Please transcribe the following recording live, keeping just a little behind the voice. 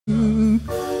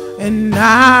And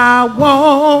I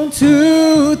want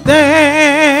to thank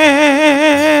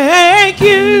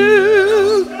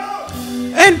you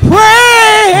and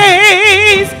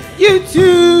praise you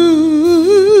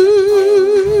too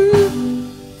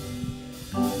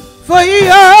for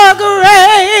your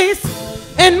grace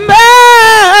and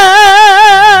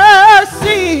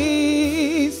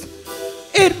mercies.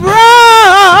 It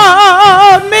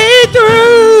brought me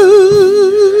through.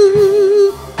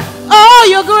 Oh,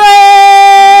 your grace,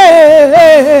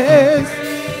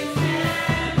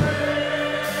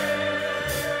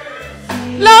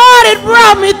 Lord, it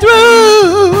brought me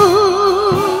through.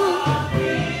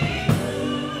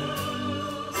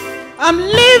 I'm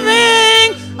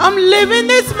living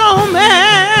this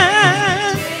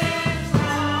moment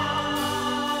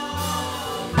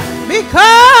because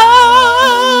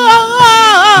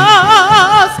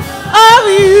of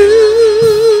you.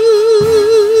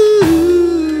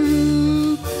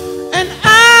 And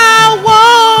I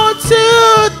want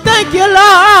to thank you,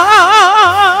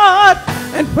 Lord,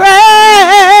 and praise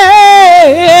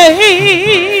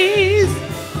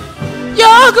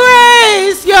your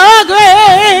grace, your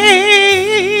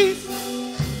grace.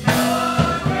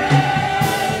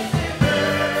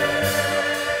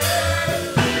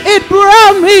 It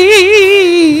brought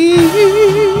me.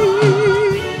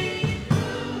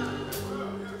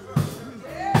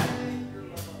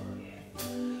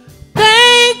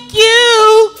 Thank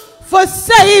you for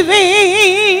saving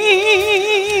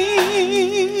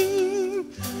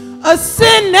a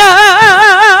sinner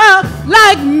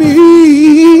like me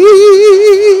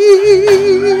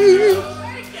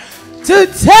to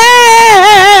tell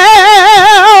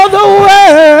the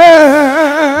world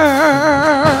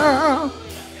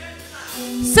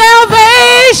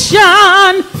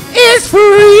salvation is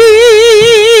free.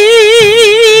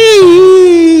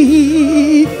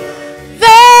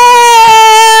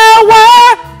 There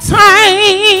were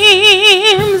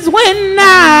times when I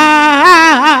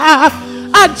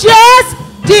just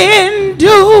didn't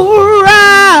do right,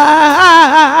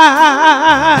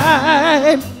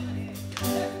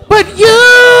 but you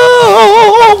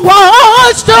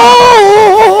watched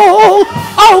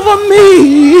over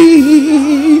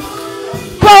me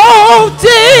both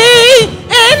day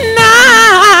and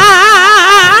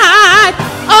night.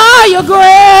 Oh, your grace,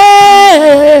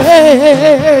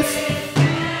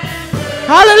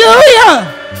 hallelujah,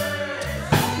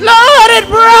 Lord, it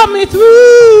brought me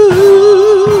through.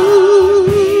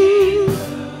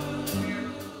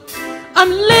 I'm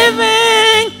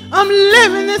living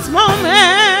this moment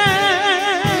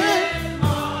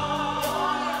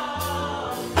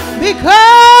because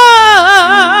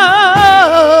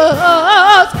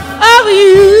of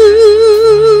you.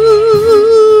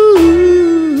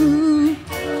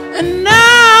 And I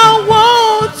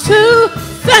want to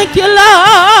thank you,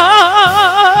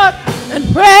 Lord, and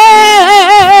praise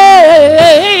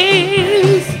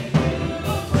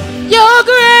your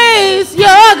grace,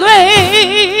 your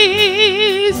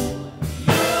grace.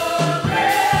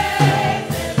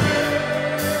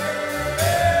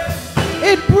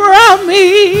 It brought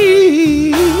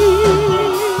me.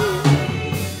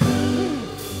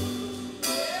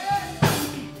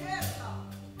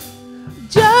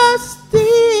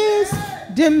 Justice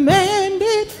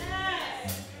demanded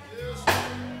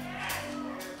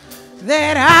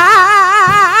that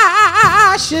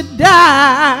I should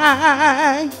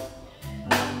die,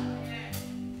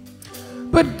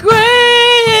 but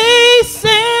grace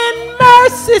and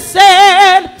mercy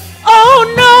said, oh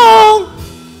no,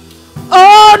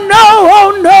 oh no,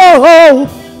 oh no,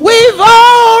 we've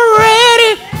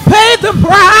already paid the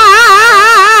price.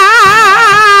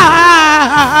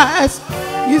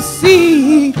 You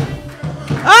see,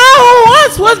 I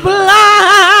once was blind,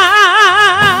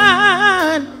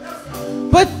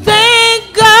 but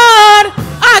thank God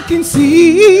I can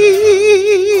see.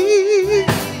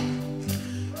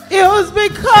 It was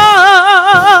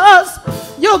because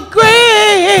your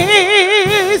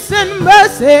grace and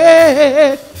mercy,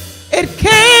 it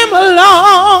came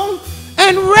along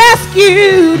and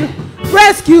rescued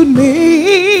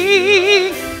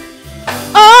me.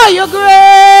 Oh, your grace,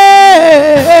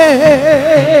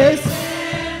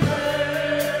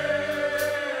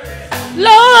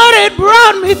 Lord, it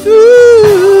brought me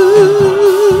through.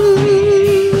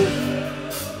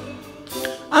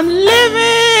 I'm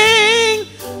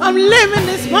living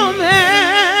this moment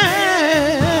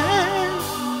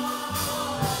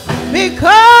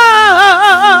because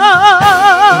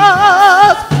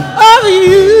of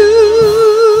you.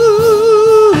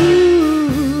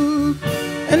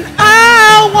 And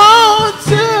I want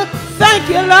to thank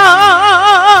you,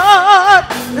 Lord,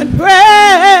 and praise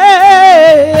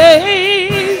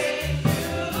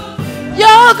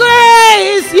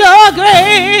your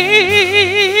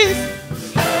grace.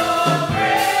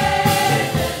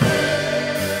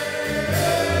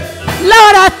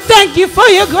 Lord, I thank you for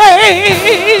your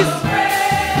grace.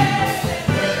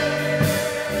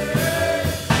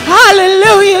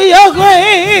 Hallelujah, your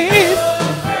grace.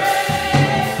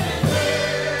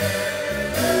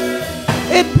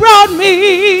 It brought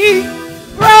me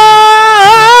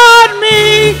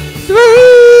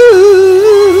through.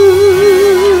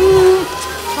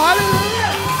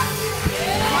 Hallelujah.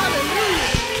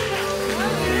 Hallelujah.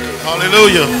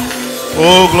 Hallelujah.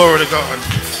 Oh, glory to God.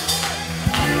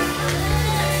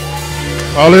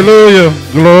 Hallelujah.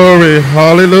 Glory.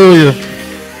 Hallelujah.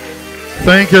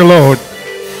 Thank you, Lord.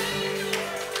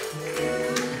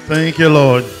 Thank you,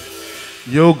 Lord.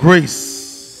 Your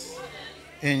grace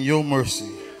and your mercy.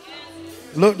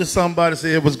 Look to somebody and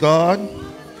say it was God.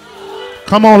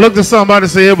 Come on, look to somebody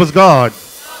and say it was God.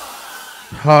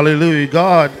 Hallelujah.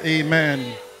 God,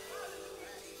 amen.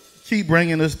 Keep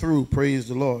bringing us through. Praise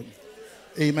the Lord.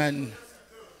 Amen.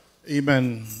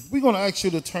 Amen. We're going to ask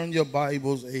you to turn your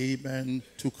Bibles, amen,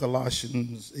 to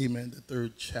Colossians, amen, the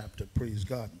 3rd chapter. Praise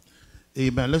God.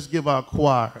 Amen. Let's give our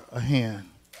choir a hand.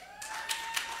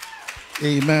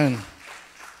 Amen.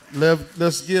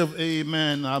 Let's give,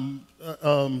 amen,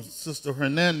 Sister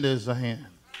Hernandez a hand.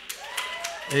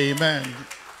 Amen.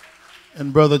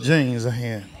 And Brother James a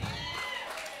hand.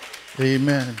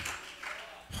 Amen.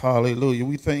 Hallelujah.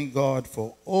 We thank God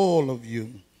for all of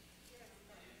you.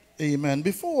 Amen.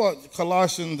 Before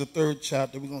Colossians, the 3rd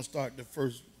chapter, we're going to start the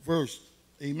first verse.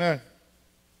 Amen.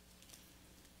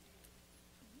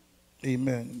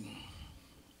 Amen.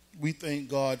 We thank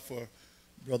God for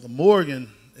Brother Morgan.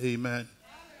 Amen.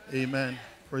 Amen.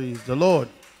 Praise the Lord.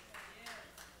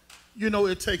 You know,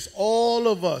 it takes all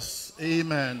of us,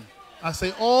 amen. I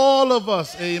say all of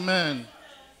us, amen,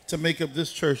 to make up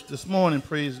this church this morning.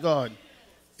 Praise God.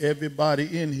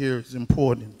 Everybody in here is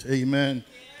important. Amen.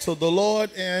 To the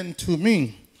Lord and to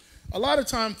me. A lot of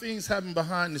time things happen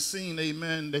behind the scene,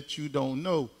 amen, that you don't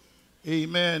know.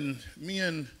 Amen. Me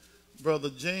and Brother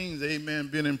James, amen,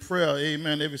 been in prayer,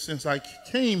 amen, ever since I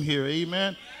came here,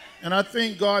 amen. And I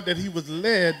thank God that he was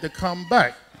led to come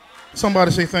back.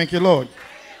 Somebody say thank you, Lord.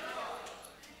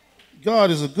 God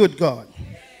is a good God.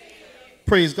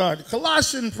 Praise God.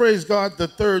 Colossians, praise God, the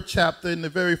 3rd chapter in the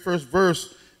very first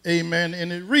verse, amen,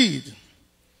 and it reads,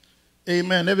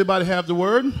 amen. Everybody have the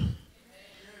word?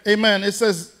 Amen. It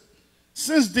says,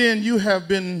 since then you have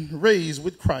been raised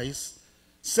with Christ.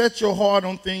 Set your heart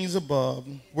on things above,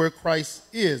 where Christ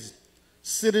is,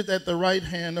 sitteth at the right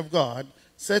hand of God.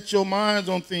 Set your minds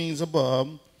on things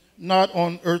above, not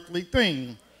on earthly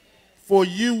things. For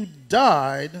you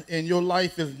died, and your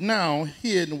life is now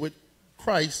hidden with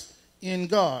Christ in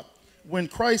God. When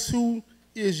Christ, who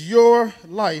is your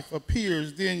life,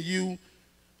 appears, then you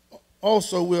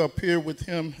also will appear with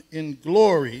him in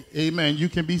glory. Amen. You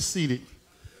can be seated.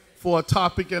 For a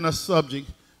topic and a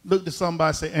subject, look to somebody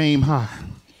and say, aim high.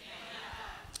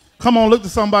 Come on, look to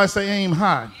somebody and say, aim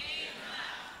high.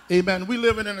 Amen. We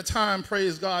living in a time,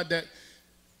 praise God, that,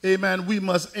 amen, we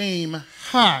must aim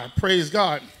high. Praise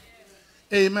God.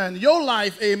 Amen. Your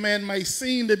life, amen, may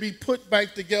seem to be put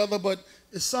back together, but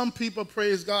some people,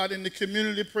 praise God, in the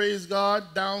community, praise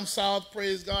God, down south,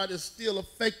 praise God, is still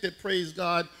affected, praise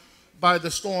God, by the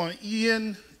storm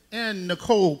Ian and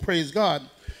Nicole, praise God.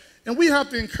 And we have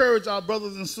to encourage our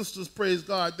brothers and sisters, praise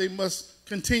God, they must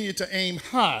continue to aim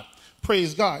high,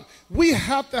 praise God. We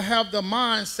have to have the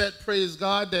mindset, praise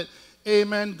God, that,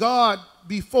 amen, God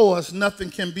before us, nothing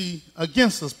can be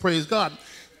against us, praise God.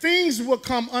 Things will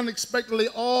come unexpectedly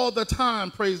all the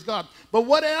time, praise God. But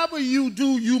whatever you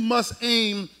do, you must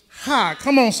aim high.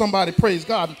 Come on, somebody, praise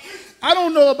God. I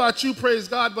don't know about you, praise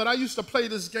God, but I used to play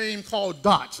this game called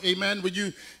dots, amen, where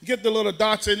you get the little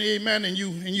dots in, amen, and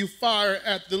you fire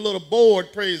at the little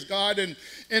board, praise God, and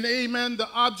amen, the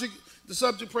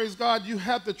subject, praise God, you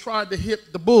have to try to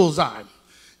hit the bullseye,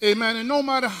 amen, and no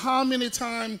matter how many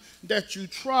times that you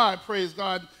try, praise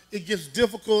God, it gets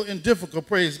difficult and difficult,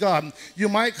 praise God. You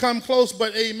might come close,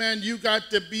 but amen, you got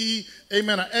to be,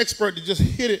 amen, an expert to just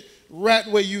hit it right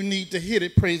where you need to hit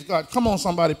it, praise God. Come on,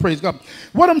 somebody, praise God.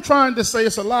 What I'm trying to say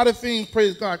is a lot of things,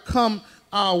 praise God, come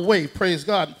our way, praise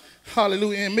God.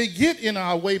 Hallelujah. And may get in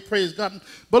our way, praise God.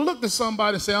 But look to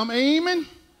somebody and say, I'm aiming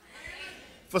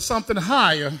for something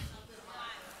higher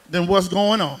than what's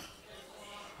going on.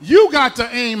 You got to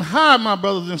aim high, my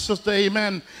brothers and sisters,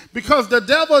 amen, because the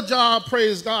devil's job,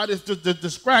 praise God, is to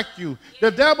distract you.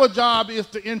 The devil's job is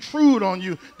to intrude on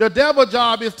you. The devil's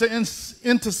job is to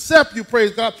intercept you,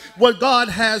 praise God, what God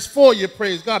has for you,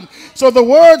 praise God. So the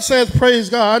word says, praise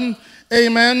God,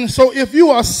 amen. So if you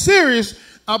are serious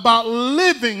about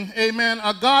living, amen,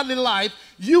 a godly life,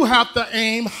 you have to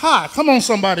aim high. Come on,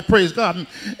 somebody, praise God.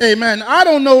 Amen. I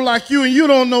don't know like you, and you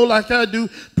don't know like I do,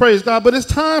 praise God, but it's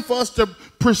time for us to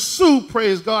pursue,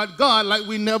 praise God, God like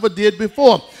we never did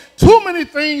before. Too many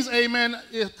things, amen,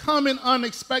 is coming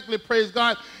unexpectedly, praise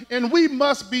God, and we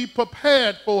must be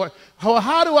prepared for it.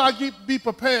 How do I be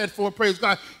prepared for it, praise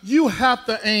God? You have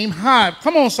to aim high.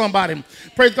 Come on, somebody,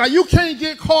 praise God. You can't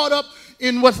get caught up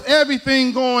in what's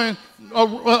everything going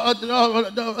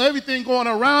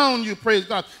around you, praise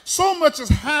God. So much is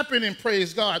happening,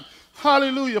 praise God.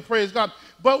 Hallelujah, praise God.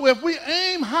 But if we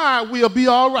aim high, we'll be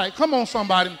all right. Come on,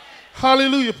 somebody.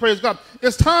 Hallelujah, praise God.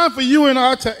 It's time for you and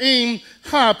I to aim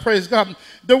high, praise God.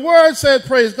 The word said,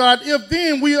 praise God, if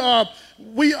then we are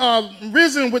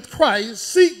risen with Christ,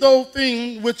 seek those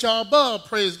things which are above,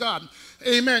 praise God.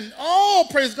 Amen. All,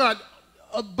 praise God,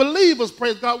 believers,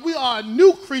 praise God, we are a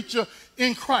new creature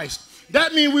in Christ.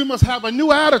 That means we must have a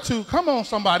new attitude. Come on,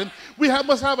 somebody.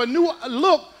 Must have a new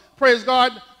look, praise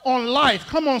God, on life.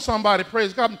 Come on, somebody,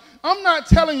 praise God. I'm not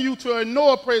telling you to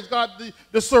ignore, praise God,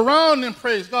 the surrounding,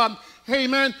 praise God.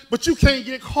 Amen. But you can't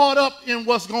get caught up in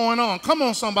what's going on. Come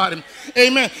on, somebody.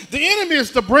 Amen. The enemy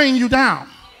is to bring you down.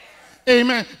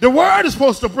 Amen. The word is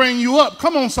supposed to bring you up.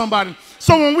 Come on, somebody.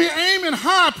 So when we're aiming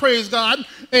high, praise God,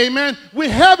 amen, we're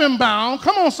heaven bound.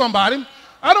 Come on, somebody.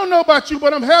 I don't know about you,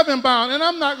 but I'm heaven bound, and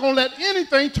I'm not going to let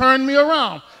anything turn me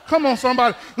around. Come on,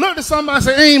 somebody. Look at somebody and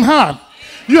say, aim high.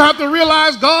 You have to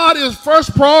realize God is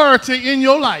first priority in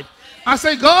your life. I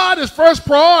say God is first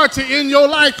priority in your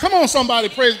life. Come on, somebody,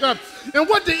 praise God. And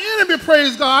what the enemy,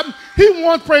 praise God, he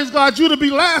wants, praise God, you to be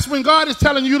last when God is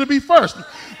telling you to be first.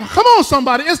 Come on,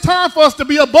 somebody. It's time for us to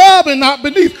be above and not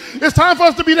beneath. It's time for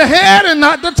us to be the head and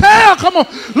not the tail. Come on.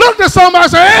 Look at somebody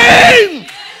and say, aim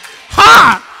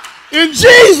high in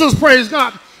Jesus, praise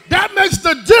God. That makes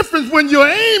the difference when you're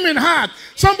aiming high.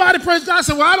 Somebody, praise God,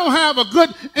 say, well, I don't have a good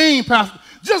aim, pastor.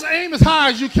 Just aim as high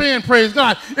as you can, praise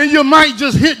God, and you might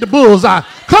just hit the bullseye.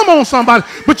 Come on, somebody.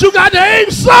 But you got to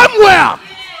aim somewhere.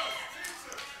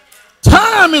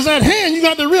 Time is at hand. You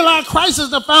got to realize Christ is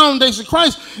the foundation.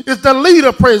 Christ is the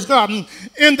leader, praise God,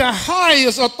 in the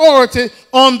highest authority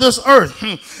on this earth.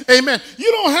 Amen.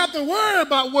 You don't have to worry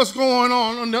about what's going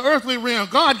on the earthly realm.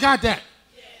 God got that.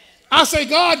 I say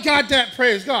God got that,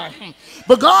 praise God.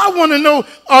 But God want to know,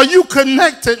 are you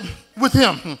connected with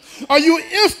him? Are you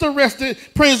interested,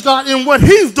 praise God, in what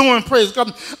he's doing, praise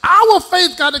God? Our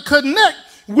faith got to connect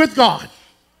with God.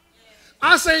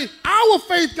 I say our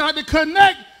faith got to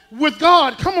connect with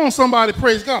God. Come on, somebody,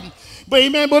 praise God. But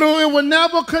amen, but it will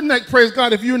never connect, praise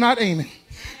God, if you're not aiming.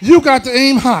 You got to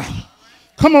aim high.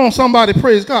 Come on, somebody,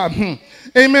 praise God.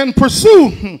 Amen.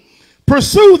 Pursue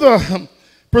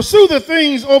the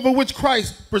things over which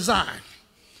Christ presides.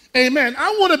 Amen.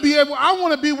 I want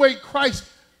to be where Christ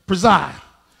presides.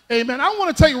 Amen. I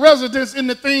want to take residence in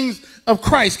the things of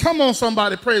Christ. Come on,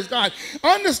 somebody, praise God.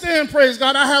 Understand, praise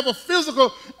God, I have a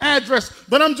physical address,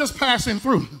 but I'm just passing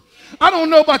through. I don't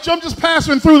know about you. I'm just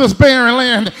passing through this barren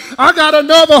land. I got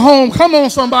another home. Come on,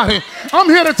 somebody. I'm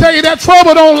here to tell you that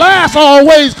trouble don't last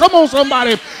always. Come on,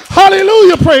 somebody.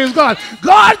 Hallelujah, praise God.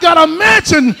 God got a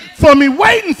mansion for me,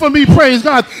 waiting for me, praise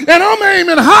God. And I'm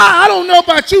aiming high. I don't know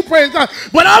about you, praise God,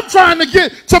 but I'm trying to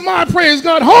get to my, praise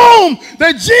God, home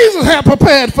that Jesus had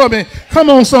prepared for me. Come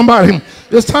on, somebody.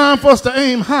 It's time for us to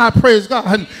aim high, praise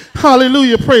God.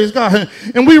 Hallelujah, praise God.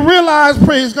 And we realize,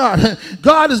 praise God,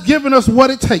 God has given us what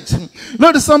it takes.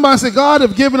 Look at somebody and say, God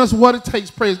has given us what it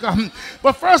takes, praise God.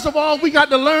 But first of all, we got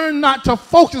to learn not to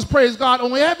focus, praise God,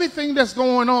 on everything that's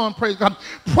going on, praise God.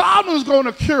 Problems going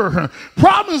to cure.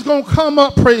 Problems going to come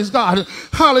up, praise God.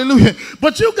 Hallelujah.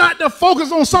 But you got to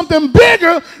focus on something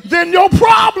bigger than your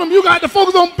problem. You got to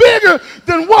focus on bigger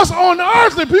than what's on the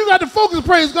earth. You got to focus,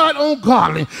 praise God, on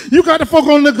godly. You got to focus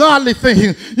on the godly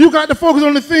thing. You got to focus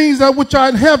on the things that which are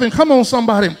in heaven. Come on,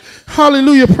 somebody.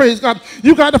 Hallelujah, praise God.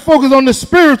 You got to focus on the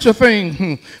spiritual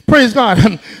thing. Praise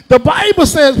God. The Bible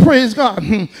says, praise God,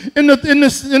 in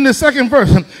the second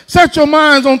verse, set your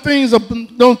minds on things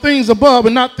above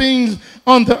and not things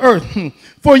on the earth.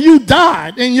 For you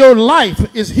died, and your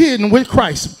life is hidden with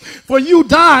Christ. For you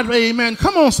died, amen.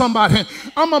 Come on, somebody.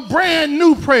 I'm a brand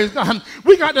new, praise God.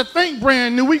 We got to think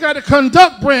brand new. We got to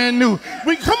conduct brand new.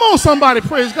 Come on, somebody,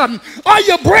 praise God. Are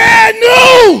you brand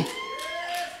new?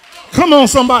 Come on,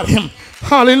 somebody.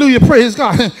 Hallelujah, praise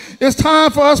God. It's time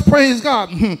for us, praise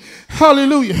God.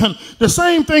 Hallelujah. The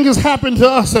same thing has happened to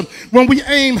us when we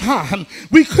aim high.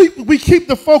 We keep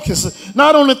the focus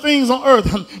not on the things on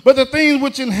earth, but the things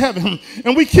which in heaven.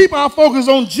 And we keep our focus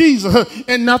on Jesus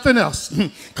and nothing else.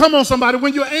 Come on, somebody.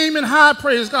 When you're aiming high,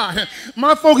 praise God.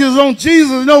 My focus is on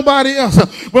Jesus, nobody else.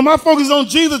 When my focus is on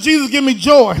Jesus, Jesus give me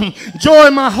joy. Joy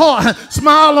in my heart,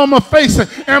 smile on my face,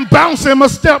 and bounce in my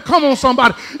step. Come on,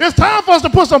 somebody. It's time for us to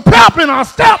put some pep in our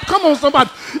step. Come on, somebody.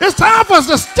 It's time for us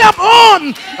to step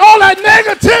on all that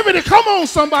negativity. Come on,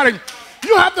 somebody.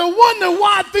 You have to wonder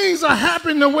why things are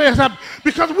happening the way it's happening,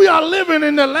 because we are living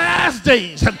in the last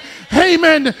days.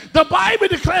 Amen. The Bible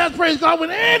declares, praise God,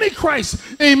 when Antichrist,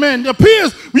 amen,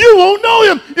 appears, you won't know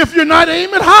him if you're not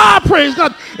aiming high, praise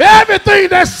God. Everything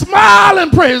that's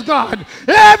smiling, praise God.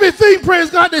 Everything, praise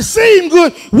God, that seems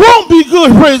good won't be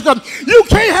good, praise God. You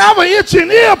can't have an itching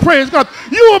ear, praise God.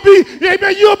 You will be,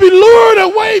 amen, you'll be lured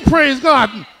away, praise God,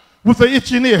 with an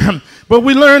itching ear. But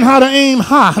we learn how to aim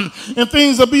high, and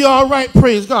things will be all right,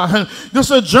 praise God. This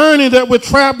is a journey that we're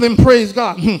traveling, praise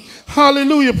God.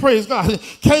 Hallelujah, praise God.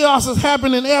 Chaos is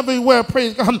happening everywhere,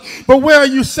 praise God. But where are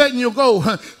you setting your goal?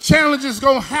 Challenges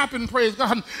going to happen, praise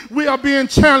God. We are being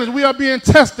challenged. We are being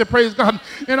tested, praise God.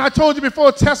 And I told you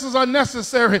before, tests are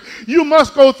necessary. You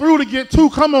must go through to get to.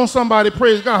 Come on, somebody,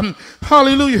 praise God.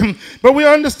 Hallelujah. But we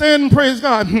are understanding, praise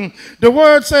God. The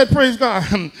word said, praise God,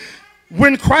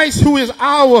 when Christ, who is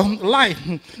our life,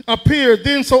 appeared,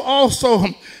 then so also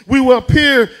we will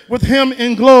appear with him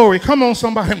in glory. Come on,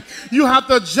 somebody. You have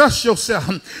to adjust yourself.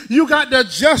 You got to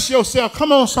adjust yourself.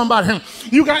 Come on, somebody.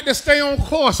 You got to stay on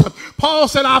course. Paul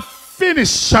said, I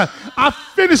finished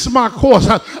my course.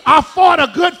 I fought a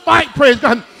good fight, praise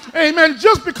God. Amen.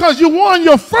 Just because you won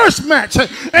your first match,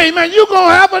 amen, you're going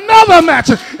to have another match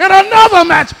and another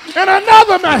match and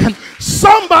another match.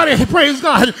 Somebody, praise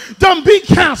God, done beat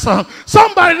cancer.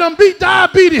 Somebody done beat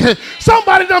diabetes.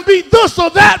 Somebody done beat this or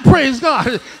that, praise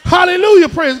God. Hallelujah,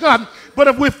 praise God. But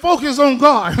if we focus on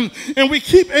God and we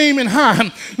keep aiming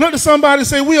high, look at somebody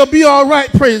say, we'll be all right,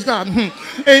 praise God.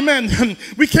 Amen.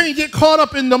 We can't get caught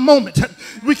up in the moment.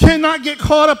 We cannot get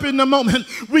caught up in the moment.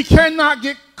 We cannot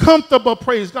get comfortable,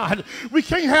 praise God. We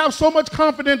can't have so much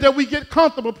confidence that we get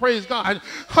comfortable, praise God.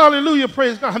 Hallelujah,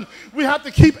 praise God. We have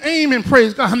to keep aiming,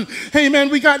 praise God. Amen.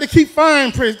 We got to keep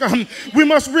firing, praise God. We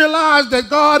must realize that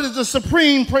God is the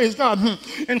supreme, praise God,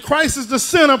 and Christ is the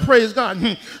center, praise God.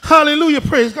 Hallelujah,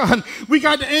 praise God. We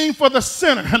got to aim for the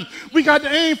center. We got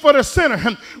to aim for the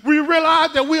center. We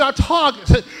realize that we are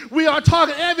targets. We are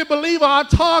target. Every believer are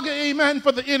target, amen,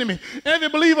 for the enemy. Every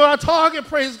believer are target,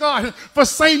 praise God, for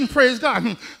Satan, praise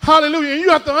God. Hallelujah. And you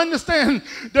have to understand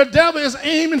the devil is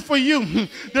aiming for you.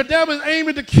 The devil is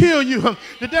aiming to kill you.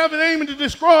 The devil is aiming to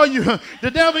destroy you.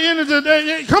 The devil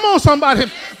is, come on, somebody.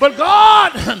 But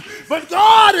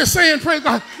God is saying, praise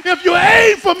God, if you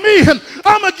aim for me,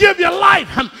 I'm going to give you life.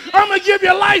 I'm going to give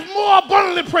you life more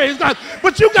abundantly, praise God.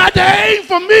 But you got to aim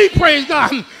for me, praise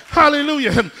God.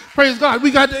 Hallelujah. Praise God.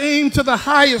 We got to aim to the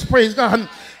highest, praise God.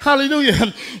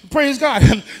 Hallelujah. Praise God.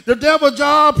 The devil's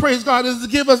job, praise God, is to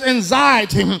give us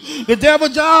anxiety. The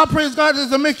devil's job, praise God,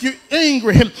 is to make you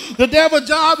angry. The devil's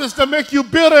job is to make you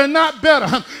bitter and not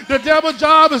better. The devil's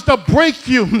job is to break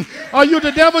you.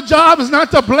 The devil's job is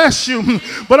not to bless you.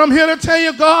 But I'm here to tell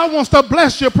you, God wants to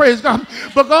bless you, praise God.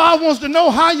 But God wants to know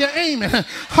how you're aiming.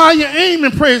 How you're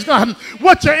aiming, praise God.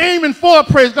 What you're aiming for,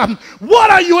 praise God.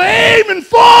 What are you aiming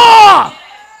for?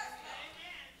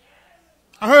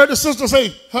 I heard the sister say,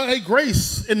 hey,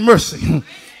 grace and mercy.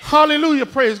 Hallelujah,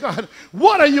 praise God.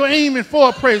 What are you aiming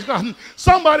for, praise God?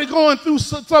 Somebody going through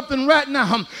something right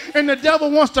now, and the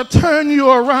devil wants to turn you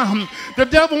around. The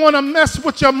devil want to mess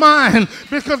with your mind,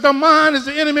 because the mind is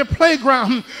the enemy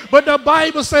playground. But the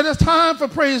Bible said it's time for,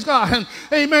 praise God,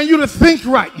 amen, you to think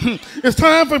right. It's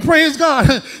time for, praise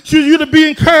God, you to be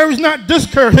encouraged, not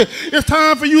discouraged. It's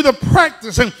time for you to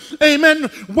practice, amen,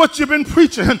 what you've been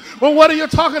preaching. Well, what are you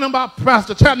talking about,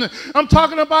 Pastor Chapman? I'm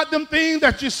talking about them things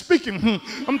that you're speaking.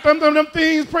 I'm talking about them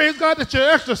things, praise God, that you're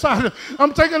exercising.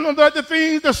 I'm taking about the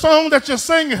things, the song that you're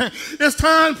singing. It's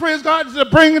time, praise God, to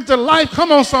bring it to life.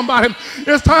 Come on, somebody.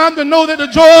 It's time to know that the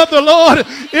joy of the Lord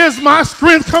is my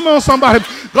strength. Come on, somebody.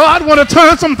 God want to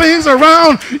turn some things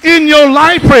around in your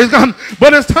life, praise God.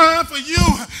 But it's time for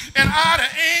you, and I to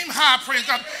aim high, praise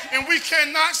God. And we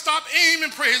cannot stop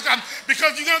aiming, praise God,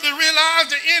 because you got to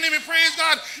realize the enemy, praise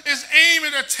God, is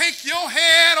aiming to take your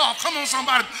head off. Come on,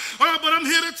 somebody. But I'm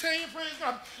here to tell you, praise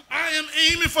God, I am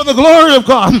aiming for the glory of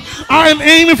God. I am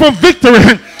aiming for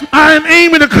victory. I am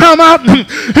aiming to come out,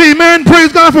 amen,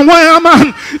 praise God, from where I'm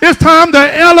at. It's time to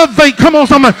elevate. Come on,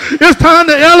 somebody. It's time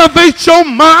to elevate your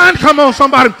mind. Come on,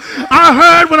 somebody. I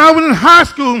heard when I was in high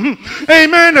school,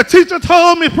 amen, the teacher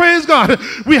told me, praise God,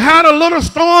 we had a little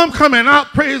storm coming out,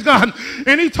 praise God.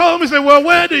 And he told me, he said, well,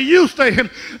 where do you stay?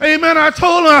 Amen. I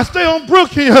told him I stay on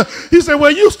Brook Hill. He said,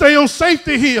 well, you stay on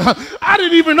Safety Hill. I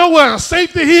didn't even know where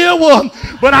Safety Hill was,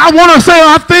 but I want to say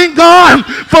I thank God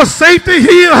for Safety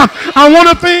Hill. I want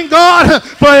to thank God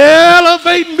for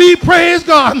elevating me, praise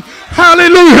God.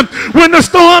 Hallelujah. When the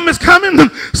storm is coming,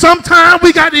 sometimes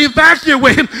we got to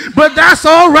evacuate, but that's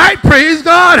all right, praise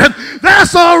God.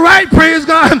 That's all right, praise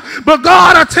God. But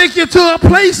God will take you to a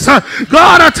place.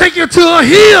 God will take you to a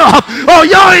hill. Oh,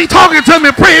 y'all ain't talking to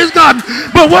me, praise God.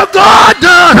 But what God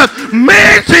does,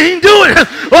 man can't do it.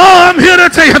 Oh, I'm here to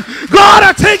tell you, God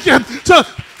will take you to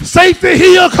Safety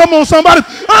Hill. Come on, somebody.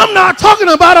 I'm not talking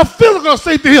about a physical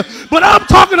safety hill, but I'm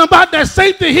talking about that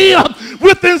safety hill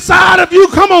within inside of you.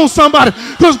 Come on, somebody.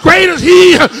 Because great is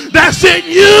he that's in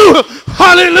you.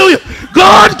 Hallelujah.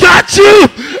 God got you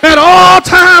at all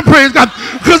time, praise God.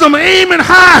 Because I'm aiming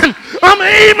high. I'm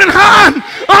aiming high.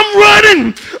 I'm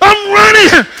running. I'm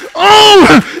running.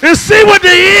 Oh, and see what the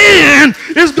end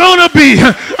is going to be.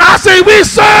 I say we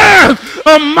serve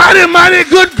a mighty, mighty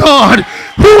good God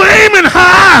who aiming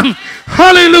high.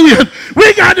 Hallelujah.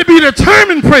 We got to be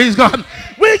determined, praise God.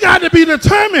 We got to be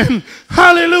determined.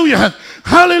 Hallelujah.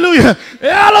 Hallelujah.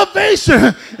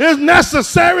 Elevation is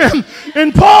necessary.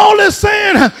 And Paul is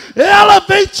saying,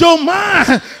 elevate your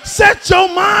mind. Set your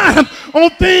mind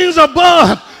on things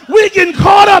above. We getting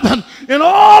caught up in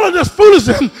all of this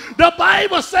foolishness. The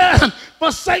Bible says,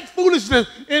 forsake foolishness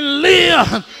and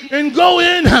live and go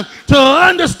in to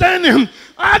understanding.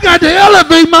 I got to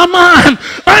elevate my mind.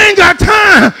 I ain't got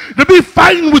time to be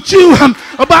fighting with you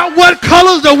about what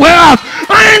colors to wear.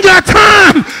 I ain't got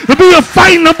time to be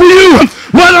fighting with you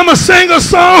whether I'm going to sing a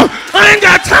song. I ain't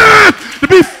got time to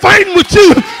be fighting with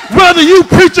you whether you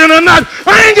preaching or not.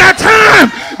 I ain't got time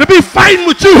to be fighting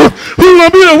with you who's going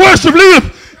to be the worship leader.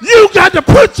 You got to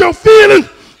put your feelings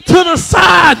to the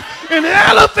side and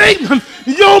elevate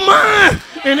your mind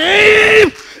and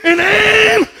aim and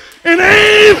aim and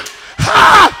aim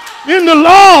high in the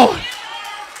Lord.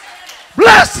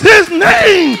 Bless his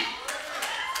name.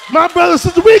 My brothers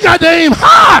and sisters, we got to aim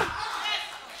high.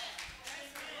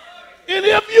 And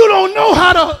if you don't know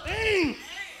how to aim,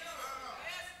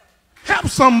 help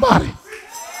somebody.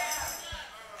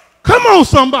 Come on,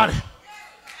 somebody.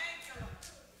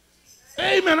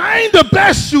 Amen. I ain't the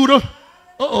best shooter.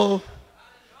 Uh-oh.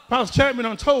 Pastor Chapman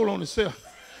done told on himself.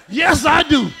 Yes, I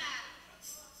do.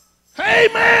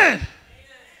 Amen.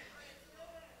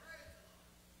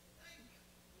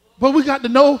 But we got to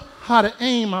know how to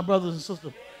aim, my brothers and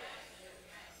sisters.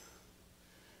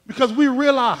 Because we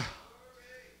realize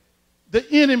the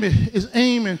enemy is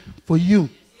aiming for you.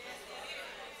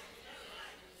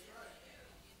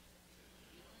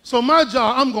 So my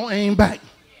job, I'm going to aim back.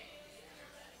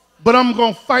 But I'm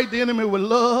going to fight the enemy with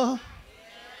love.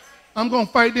 I'm going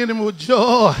to fight the enemy with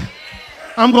joy.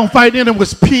 I'm going to fight the enemy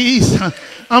with peace.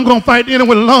 I'm going to fight the enemy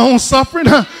with long suffering.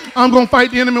 I'm going to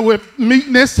fight the enemy with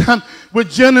meekness, with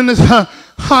gentleness.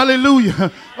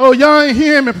 Hallelujah. Oh, y'all ain't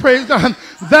hearing me, praise God.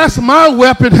 That's my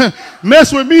weapon.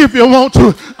 Mess with me if you want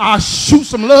to. I'll shoot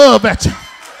some love at you.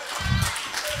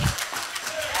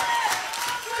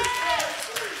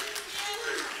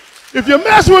 If you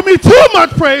mess with me too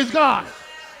much, praise God.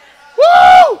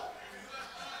 Woo!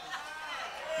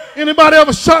 Anybody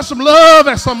ever shot some love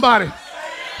at somebody?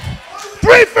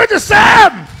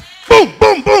 357. Boom,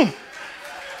 boom, boom.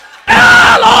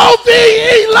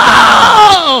 L-O-V-E,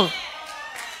 love.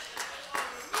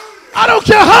 I don't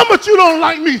care how much you don't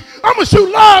like me. I'm going to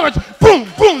shoot love at you. Boom,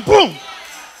 boom, boom.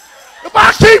 If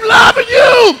I keep loving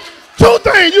you, two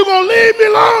things. You're going to leave me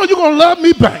alone. You're going to love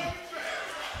me back.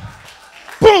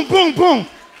 Boom, boom, boom.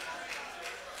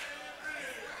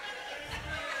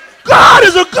 God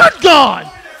is a good God.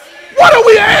 What are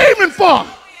we aiming for?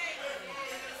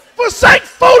 Forsake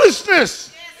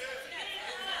foolishness.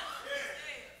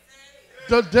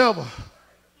 The devil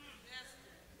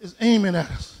is aiming at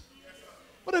us.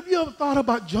 But have you ever thought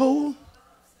about Job?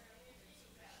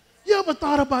 You ever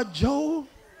thought about Job?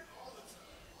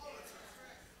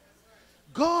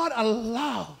 God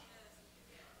allowed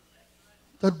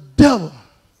the devil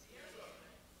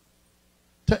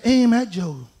to aim at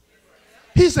Job.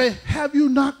 He said, have you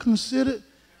not considered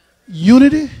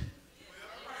unity.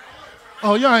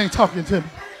 Oh, y'all ain't talking to me.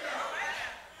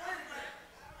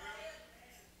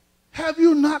 Have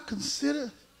you not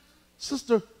considered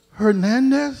Sister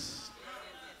Hernandez?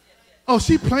 Oh,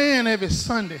 she playing every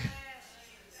Sunday.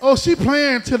 Oh, she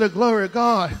playing to the glory of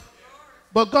God.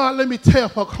 But God, let me tear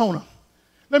up her corner.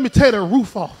 Let me tear the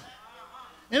roof off.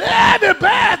 And every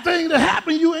bad thing that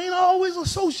happened, you ain't always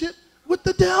associated with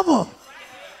the devil.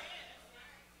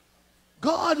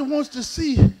 God wants to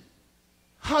see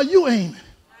how you aiming.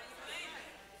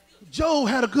 Job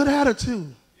had a good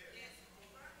attitude.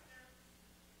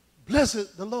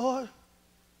 Blessed the Lord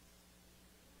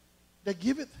that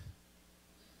giveth,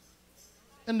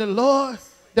 and the Lord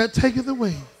that taketh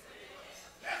away.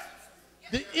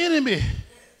 The enemy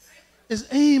is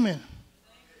aiming,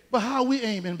 but how we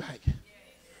aiming back?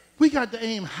 We got to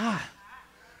aim high.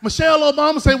 Michelle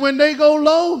Obama said, when they go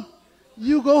low,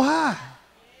 you go high.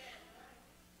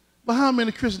 But how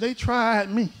many Christians, they tried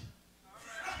me.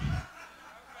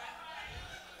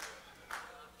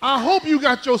 I hope you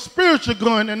got your spiritual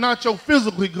gun and not your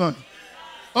physical gun.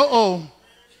 Uh-oh.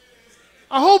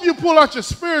 I hope you pull out your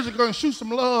spiritual gun and shoot some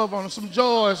love on them, some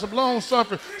joy, some long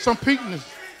suffering, some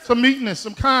meekness,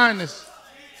 some kindness.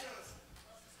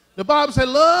 The Bible said,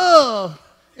 love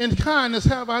and kindness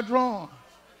have I drawn.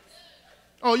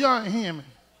 Oh, y'all ain't hearing me.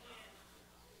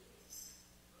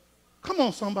 Come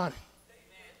on, somebody.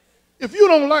 If you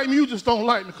don't like me, you just don't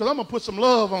like me, because I'm going to put some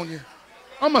love on you.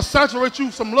 I'm going to saturate you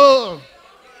with some love.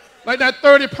 Like that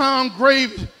 30-pound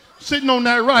gravy sitting on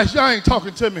that rice. Y'all ain't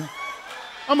talking to me.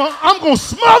 I'm going to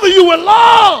smother you with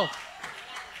love.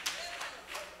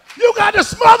 You got to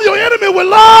smother your enemy with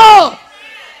love.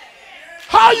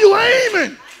 How you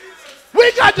aiming?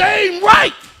 We got to aim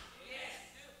right.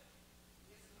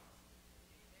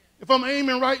 If I'm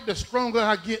aiming right, the stronger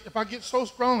I get. If I get so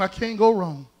strong, I can't go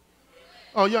wrong.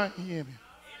 Oh, y'all ain't hearing me.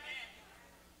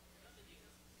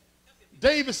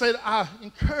 David said, I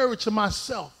encourage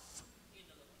myself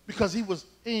because he was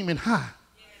aiming high.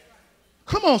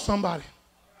 Come on, somebody.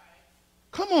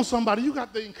 Come on, somebody. You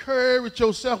got to encourage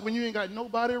yourself when you ain't got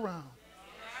nobody around.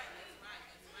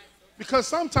 Because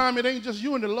sometimes it ain't just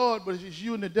you and the Lord, but it's just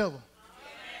you and the devil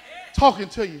talking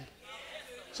to you.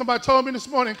 Somebody told me this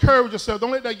morning, encourage yourself.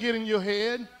 Don't let that get in your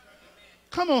head.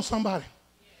 Come on, somebody.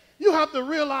 You have to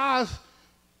realize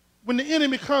when the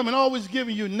enemy comes and always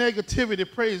giving you negativity,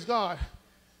 praise God,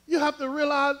 you have to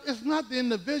realize it's not the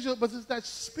individual, but it's that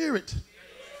spirit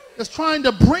that's trying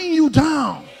to bring you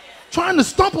down, trying to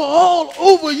stumble all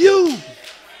over you.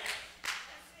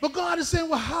 But God is saying,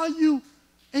 well, how you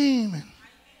aiming?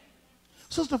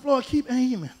 Sister Floyd, keep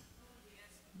aiming.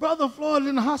 Brother Floyd is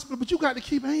in the hospital, but you got to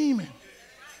keep aiming.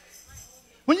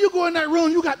 When you go in that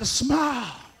room, you got to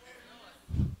smile.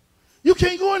 You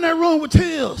can't go in that room with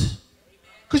tears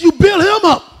because you build him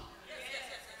up.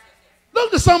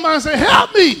 Look to somebody and say,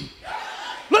 help me.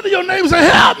 Look to your neighbor and say,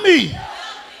 help me.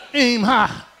 Aim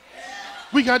high.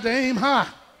 We got to aim high.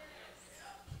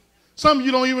 Some of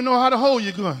you don't even know how to hold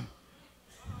your gun.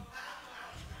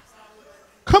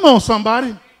 Come on,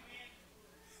 somebody.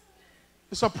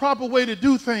 It's a proper way to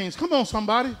do things. Come on,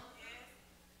 somebody.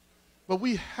 But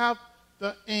we have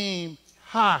to aim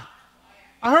high.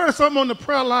 I heard something on the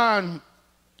prayer line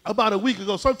about a week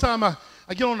ago. Sometimes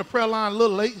I get on the prayer line a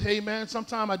little late, amen.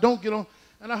 Sometimes I don't get on.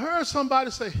 And I heard somebody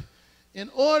say, in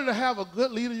order to have a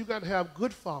good leader, you got to have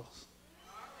good followers.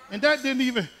 And that didn't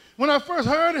even, when I first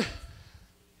heard it,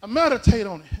 I meditated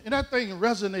on it. And that thing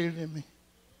resonated in me.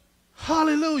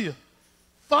 Hallelujah.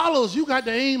 Followers, you got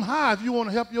to aim high if you want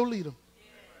to help your leader.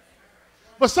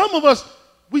 But some of us,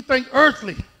 we think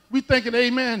earthly. We thinking,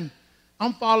 amen,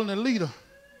 I'm following the leader.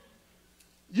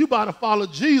 You about to follow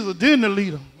Jesus, then the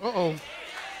leader. Uh-oh.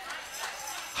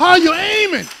 How are you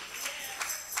aiming?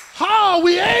 How are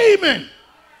we aiming?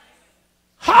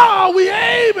 How are we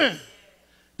aiming?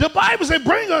 The Bible says,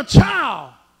 bring a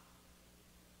child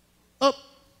up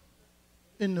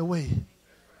in the way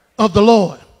of the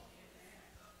Lord.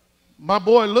 My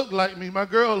boy looked like me. My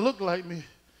girl looked like me.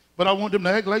 But I want them to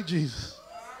act like Jesus.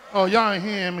 Oh, y'all ain't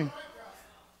hearing me.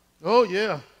 Oh,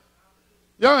 yeah.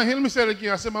 Y'all ain't hearing me. Let me say it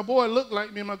again. I said, my boy looked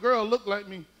like me. My girl looked like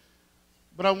me.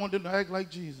 But I want them to act like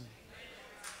Jesus.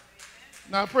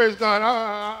 Now, praise God.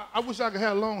 I wish I could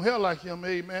have long hair like him.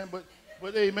 Amen.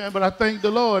 But amen. But I thank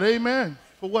the Lord. Amen.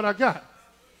 For what I got.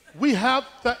 We have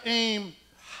to aim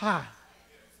high.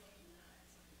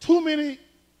 Too many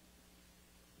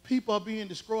people are being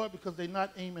destroyed because they're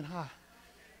not aiming high.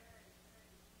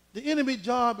 The enemy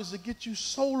job is to get you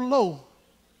so low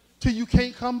till you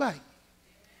can't come back.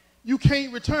 You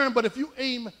can't return, but if you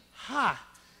aim high,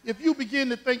 if you begin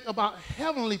to think about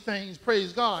heavenly things,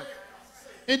 praise God,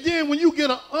 And then when you get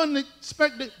an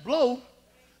unexpected blow,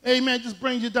 amen, just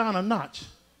brings you down a notch.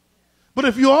 But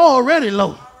if you're already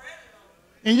low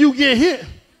and you get hit,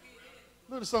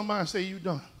 look at somebody and say, you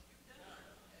done.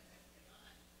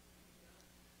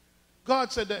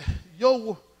 God said that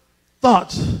your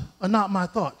thoughts are not my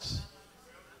thoughts.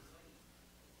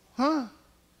 Huh?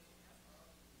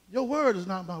 Your word is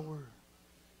not my word,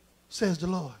 says the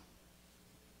Lord.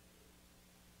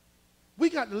 We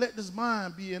got to let this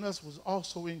mind be in us was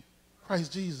also in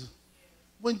Christ Jesus.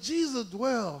 When Jesus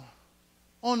dwelled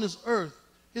on this earth,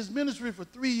 his ministry for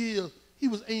 3 years, he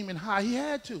was aiming high. He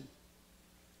had to.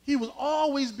 He was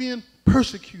always being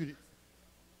persecuted.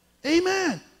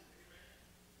 Amen.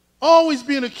 Always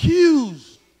being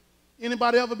accused.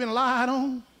 Anybody ever been lied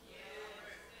on?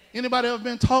 Anybody ever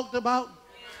been talked about?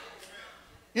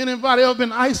 Anybody ever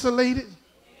been isolated?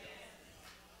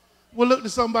 Well, look to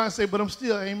somebody and say, but I'm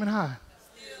still aiming high.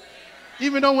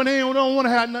 Even though when they don't want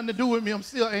to have nothing to do with me, I'm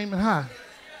still aiming high.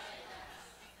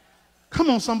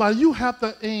 Come on, somebody. You have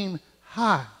to aim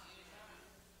high.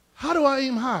 How do I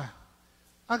aim high?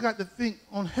 I got to think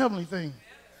on heavenly things.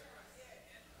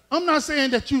 I'm not saying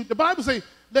that the Bible says,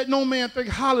 let no man think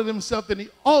highly of himself than he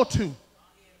ought to.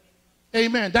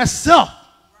 Amen. That's self.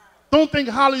 Don't think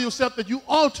highly of yourself that you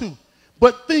ought to,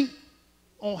 but think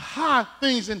on high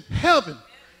things in heaven.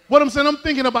 What I'm saying, I'm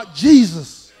thinking about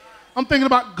Jesus. I'm thinking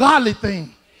about godly things.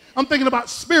 I'm thinking about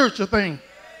spiritual things.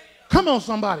 Come on,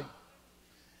 somebody.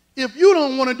 If you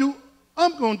don't want to do,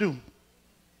 I'm going to do.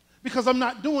 Because I'm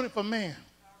not doing it for man.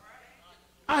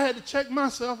 I had to check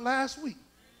myself last week.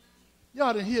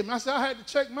 Y'all didn't hear me. I said I had to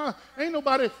check ain't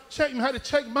nobody check me. I had to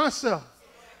check myself.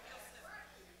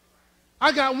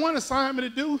 I got one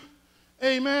assignment to do.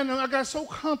 Amen. And I got so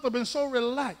comfortable and so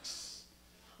relaxed.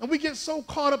 And we get so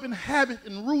caught up in habit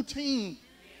and routine.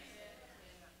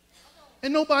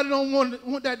 And nobody don't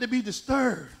want that to be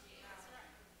disturbed.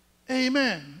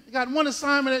 Amen. I got one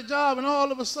assignment at job, and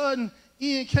all of a sudden,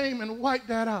 Ian came and wiped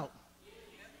that out.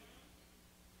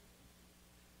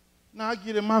 Now I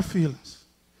get in my feelings.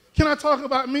 Can I talk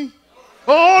about me?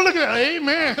 Oh, look at that.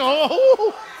 Amen.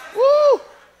 Oh, woo.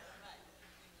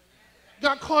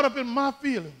 Got caught up in my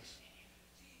feelings.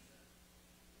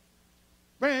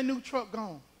 Brand new truck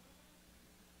gone.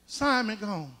 Simon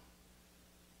gone.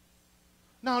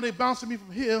 Now they bouncing me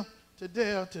from here to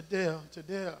there, to there, to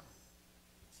there.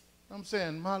 I'm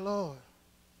saying, my Lord.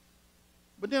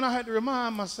 But then I had to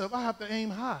remind myself, I have to aim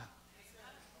high.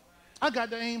 I got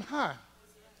to aim high.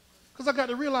 Because I got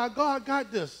to realize God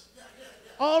got this.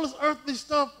 All this earthly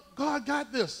stuff, God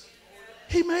got this.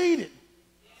 He made it.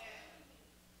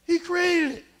 He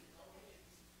created it.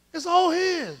 It's all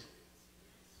his.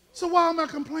 So why am I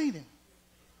complaining?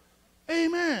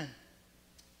 Amen.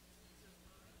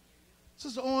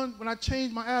 Sister Owen, when I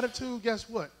changed my attitude, guess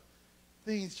what?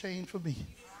 Things changed for me.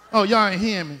 Oh, y'all ain't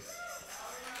hearing me.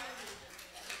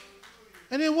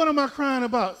 And then what am I crying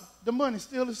about? The money's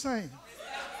still the same.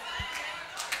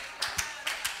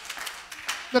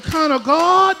 The kind of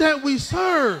God that we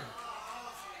serve.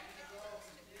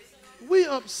 We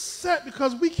upset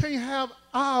because we can't have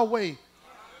our way.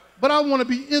 But I want to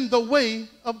be in the way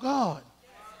of God.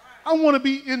 I want to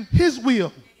be in his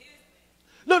will.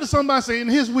 Look at somebody and say, in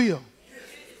his will.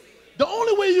 The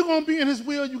only way you're going to be in his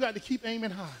will, you got to keep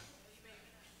aiming high.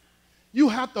 You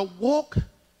have to walk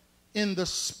in the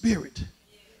Spirit.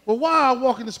 Well, why I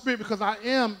walk in the Spirit? Because I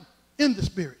am in the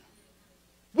Spirit.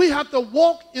 We have to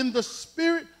walk in the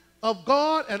Spirit of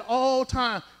God at all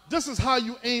times. This is how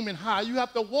you aiming high. You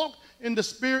have to walk in the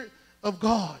Spirit of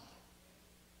God.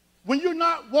 When you're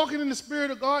not walking in the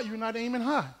Spirit of God, you're not aiming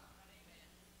high.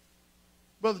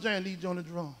 Brother Jan needs you on the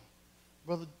drum.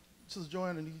 Sister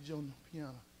Joanna needs you on the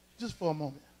piano. Just for a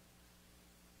moment.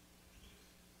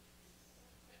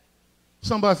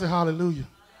 Somebody say hallelujah.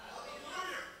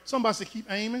 Somebody say keep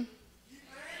aiming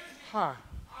high.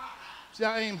 See,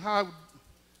 I aim high with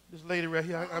this lady right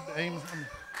here. I aim.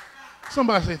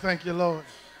 Somebody say thank you, Lord.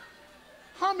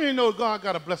 How many know God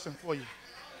got a blessing for you?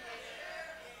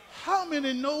 How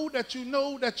many know that you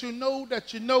know that you know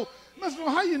that you know? Listen,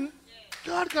 how you?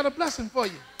 God got a blessing for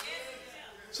you.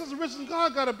 Sister Richardson,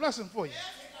 God got a blessing for you.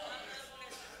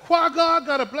 Choir, God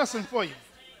got a blessing for you.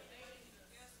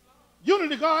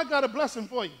 Unity, God got a blessing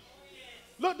for you.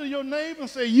 Look to your neighbor and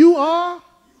say, you are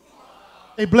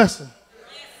a blessing.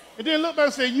 And then look back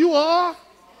and say, you are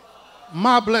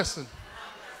my blessing.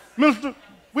 Minister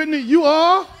Whitney, you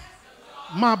are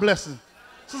my blessing.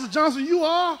 Sister Johnson, you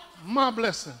are my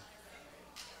blessing.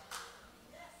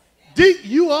 Deke,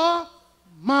 you are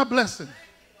my blessing.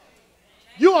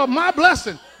 You are my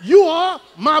blessing. You are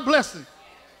my blessing.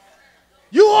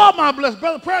 You are my blessing.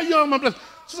 Brother Prayer, you are my blessing.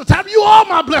 Sister Tabitha, you are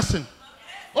my blessing.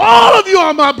 All of you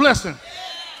are my blessing.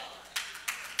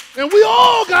 And we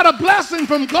all got a blessing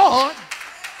from God.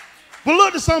 But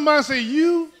look at somebody and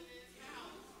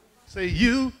say,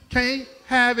 you can't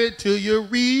have it till you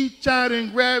reach out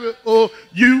and grab it. Oh,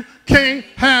 you can't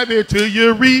have it till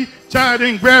you reach out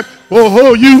and grab it.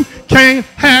 Oh, you can't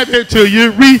have it till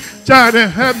you reach out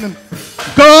and have it.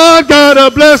 God got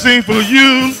a blessing for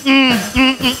you.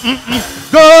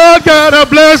 God got a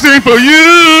blessing for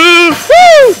you.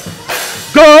 Woo!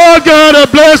 God got a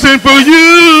blessing for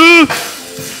you.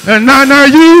 And now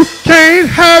you can't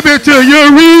have it till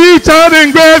you reach out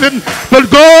and grab it. But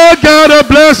God got a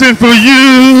blessing for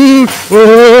you.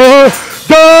 Oh,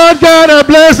 God got a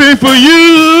blessing for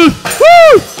you.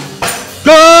 Woo!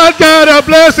 God got a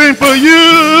blessing for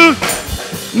you.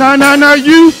 Now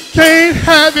you can't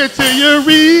have it till you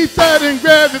reach out and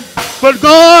grab it. But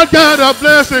God got a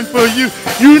blessing for you.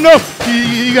 You know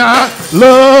He got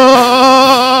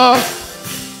love.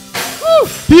 Woo!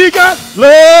 He got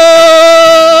love.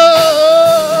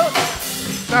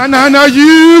 Now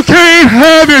you can't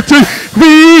have it till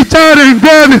reach out and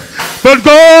grab it. But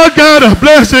God got a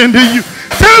blessing to you.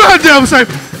 Tell that devil, say,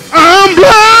 I'm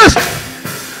blessed.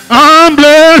 I'm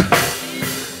blessed.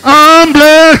 I'm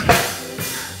blessed.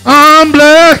 I'm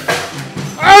blessed.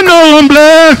 I know I'm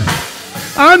blessed.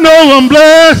 I know I'm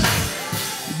blessed.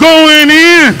 Going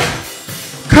in,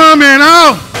 coming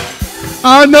out.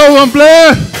 I know I'm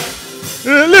blessed.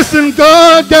 Listen,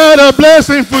 God got a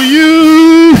blessing for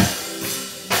you.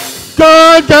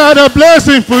 God got a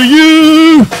blessing for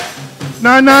you.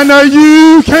 Now,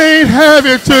 you can't have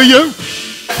it till you.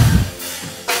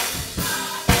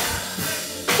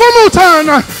 One more time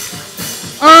now.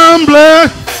 I'm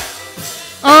blessed.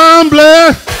 I'm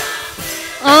blessed.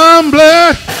 I'm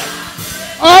blessed.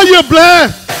 Are you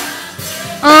blessed?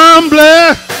 I'm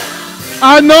blessed.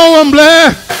 I know I'm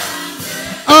blessed.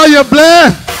 Are you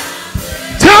blessed?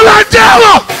 Tell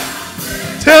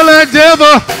that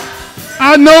devil,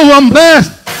 I know I'm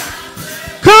blessed.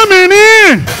 Coming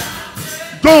in,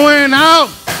 going out,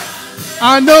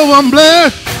 I know I'm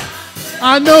blessed.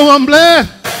 I know I'm blessed.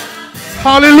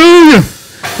 Hallelujah.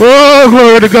 Oh,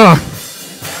 glory to God.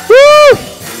 Woo!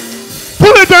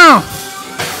 Pull it down.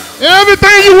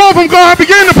 Everything you want from God,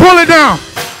 begin to pull it down.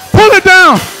 Pull it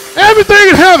down. Everything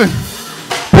in heaven.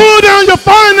 Pull down your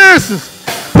finances.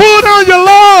 Pull down your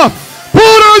love.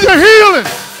 Pull down your healing.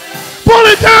 Pull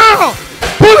it down.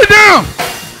 Pull it down.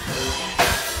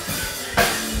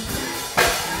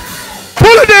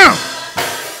 Pull it down.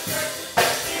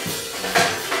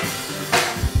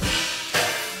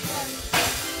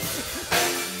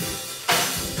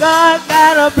 God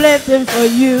got a blessing for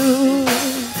you.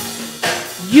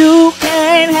 You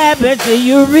can't have it till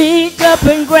you reach up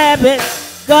and grab it.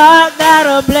 God got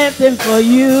a blessing for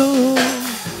you.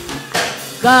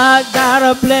 God got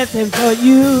a blessing for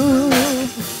you.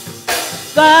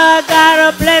 God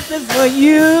got a blessing for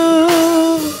you.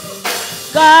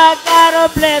 God got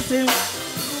a blessing.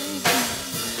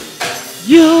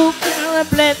 You got a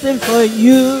blessing for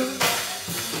you.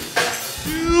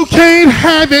 You can't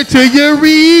have it till you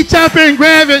reach up and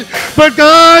grab it, but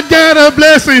God got a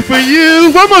blessing for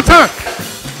you. One more time.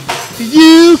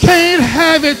 You can't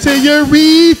have it till you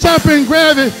reach up and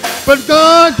grab it, but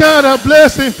God got a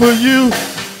blessing for you.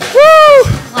 Woo!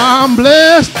 I'm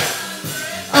blessed.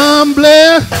 I'm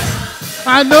blessed.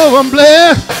 I know I'm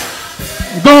blessed.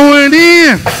 Going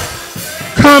in,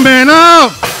 coming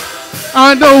out.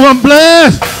 I know I'm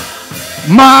blessed.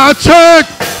 My church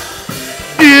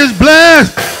is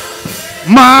blessed.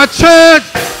 My church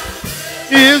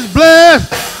is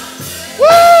blessed.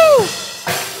 Woo!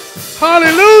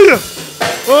 Hallelujah.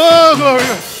 Oh, glory.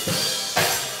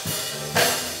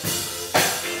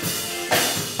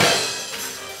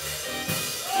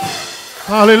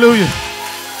 Hallelujah.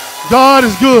 God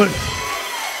is good.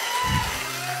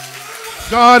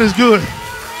 God is good.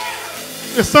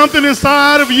 There's something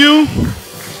inside of you.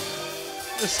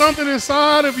 There's something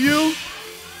inside of you.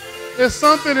 There's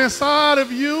something inside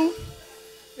of you.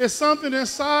 There's something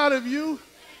inside of you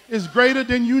is greater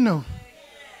than you know.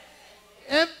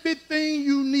 Everything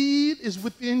you need is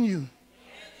within you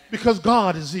because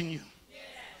God is in you.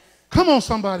 Come on,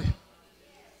 somebody.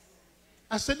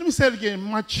 I said, let me say it again.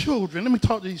 My children, let me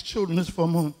talk to these children just for a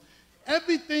moment.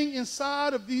 Everything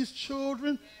inside of these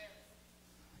children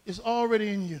is already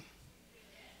in you.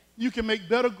 You can make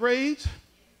better grades.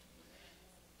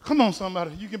 Come on,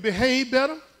 somebody. You can behave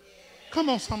better. Come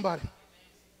on, somebody.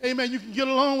 Amen. You can get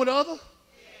along with others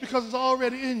because it's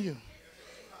already in you.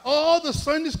 All the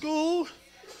Sunday school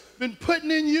been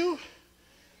putting in you.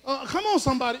 Come on,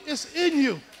 somebody. It's in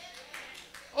you.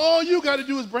 All you got to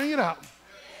do is bring it out.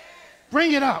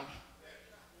 Bring it out.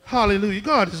 Hallelujah.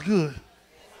 God is good.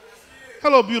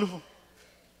 Hello, beautiful.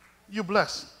 You're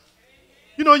blessed.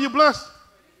 You know you're blessed?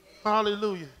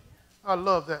 Hallelujah. I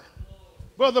love that.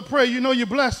 Brother, pray. You know you're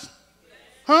blessed?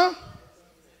 Huh?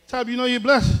 Type, you know you're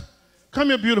blessed? Come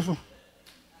here, beautiful.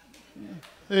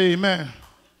 Amen.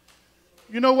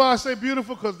 You know why I say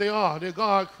beautiful? Because they are. They're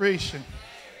God's creation.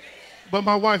 But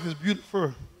my wife is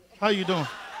beautiful. How you doing?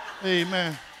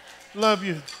 Amen. Love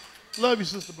you. Love you,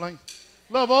 Sister Blank.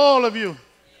 Love all of you.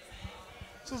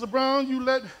 Sister Brown, you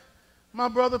let my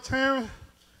brother Terrence,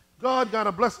 God got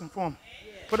a blessing for him.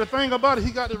 But the thing about it,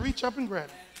 he got to reach up and grab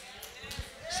it.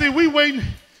 See, we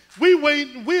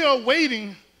are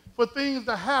waiting for things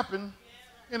to happen,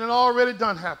 and it already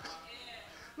done happened.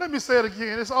 Let me say it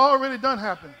again. It's already done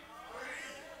happened.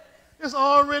 It's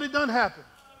already done happened.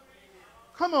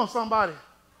 Come on, somebody.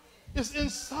 It's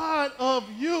inside of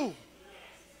you.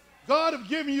 God has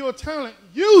given you a talent.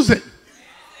 Use it.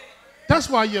 That's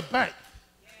why you're back.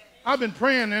 I've been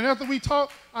praying, and after we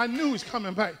talked, I knew he's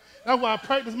coming back. That's why I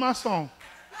practiced my song.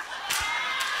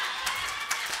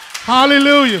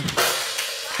 Hallelujah.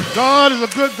 God is a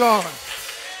good God.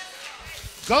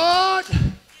 God,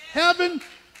 heaven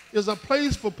is a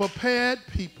place for prepared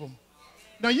people.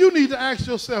 Now you need to ask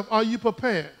yourself, are you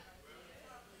prepared?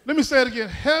 Let me say it again.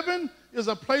 Heaven is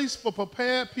a place for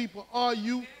prepared people. Are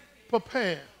you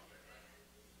prepared?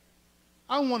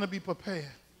 I want to be prepared.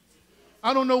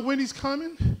 I don't know when he's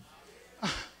coming.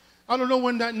 I don't know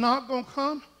when that knock going to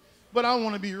come, but I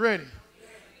want to be ready.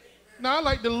 Now, I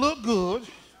like to look good.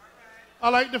 I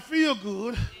like to feel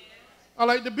good. I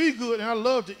like to be good, and I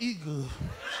love to eat good.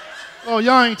 Oh,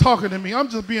 y'all ain't talking to me. I'm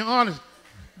just being honest.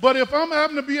 But if I'm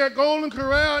having to be at Golden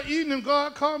Corral eating and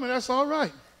God call me, that's all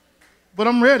right. But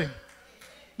I'm ready.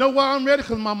 Know why I'm ready?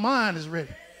 Because my mind is ready.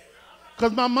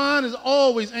 Because my mind is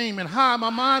always aiming high. My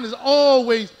mind is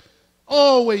always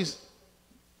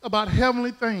about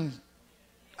heavenly things.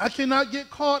 I cannot get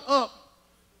caught up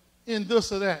in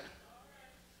this or that.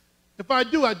 If I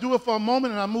do it for a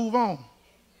moment and I move on.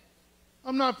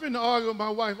 I'm not finna argue with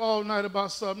my wife all night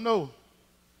about something. No.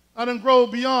 I done grow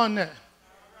beyond that.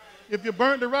 If you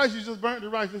burnt the rice, you just burnt the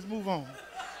rice. Let's move on.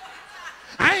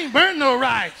 I ain't burnt no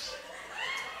rice.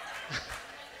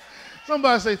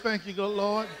 Somebody say, thank you, good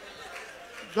Lord.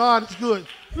 God is good.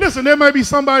 Listen, there might be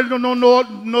somebody who don't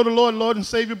know the Lord and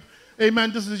Savior.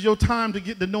 Amen. This is your time to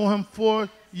get to know him for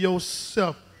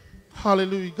yourself.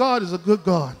 Hallelujah. God is a good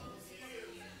God.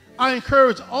 I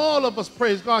encourage all of us,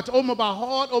 praise God, to open up our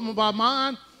heart, open up our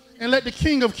mind, and let the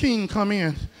King of Kings come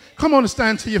in. Come on and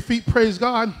stand to your feet, praise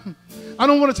God. I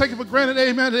don't want to take it for granted,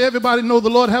 amen, that everybody know the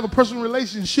Lord, have a personal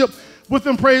relationship with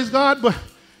him, praise God, but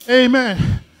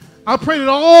amen. I pray that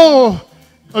all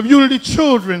of Unity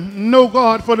children know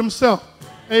God for themselves.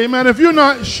 Amen. If you're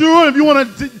not sure, if you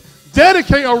want to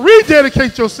dedicate or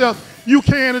rededicate yourself, you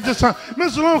can at this time.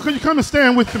 Mr. Long, could you come and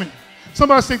stand with me?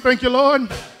 Somebody say, thank you,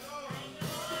 Lord.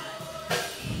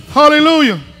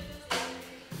 Hallelujah.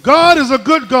 God is a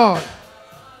good God.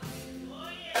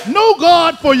 Know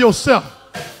God for yourself.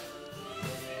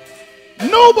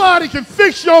 Nobody can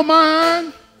fix your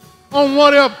mind on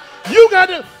whatever. You got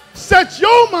to set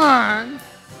your mind,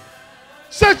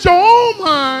 set your own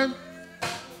mind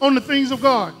on the things of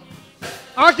God.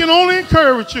 I can only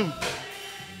encourage you.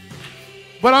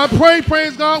 But I pray,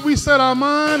 praise God, we set our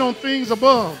mind on things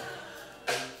above.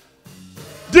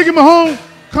 Diggy Mahone,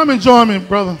 come and join me,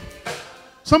 brother.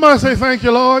 Somebody say, thank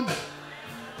you, Lord.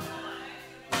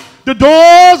 The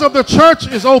doors of the church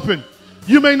is open.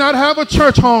 You may not have a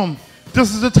church home.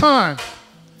 This is the time.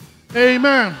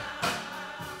 Amen.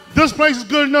 This place is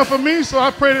good enough for me, so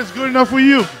I pray that it's good enough for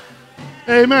you.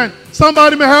 Amen.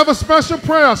 Somebody may have a special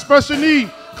prayer, special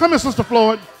need. Come here, Sister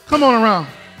Floyd. Come on around.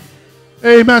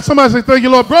 Amen. Somebody say, thank you,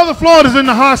 Lord. Brother Floyd is in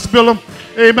the hospital.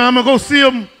 Amen. I'm going to go see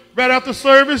him right after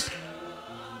service.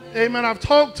 Amen. I've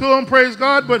talked to him, praise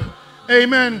God, but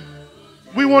amen.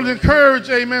 We want to encourage,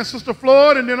 amen, Sister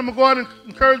Floyd, and then I'm going to go out and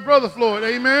encourage Brother Floyd.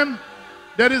 Amen.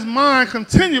 That his mind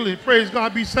continually, praise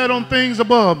God, be set on things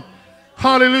above.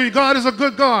 Hallelujah. God is a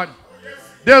good God.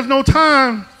 There's no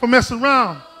time for messing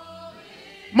around.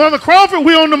 Mother Crawford,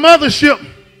 we're on the mothership,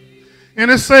 and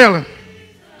it's sailing.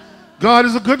 God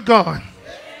is a good God.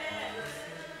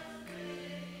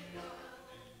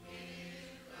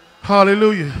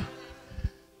 Hallelujah.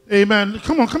 Amen.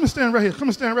 Come on, come and stand right here. Come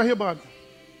and stand right here, Bobby.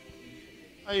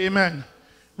 Amen.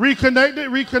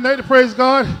 Reconnected, praise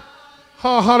God.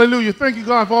 Oh, hallelujah. Thank you,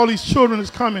 God, for all these children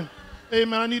that's coming.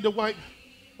 Amen. I need to wipe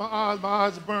my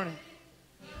eyes are burning.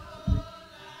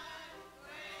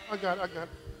 I got it.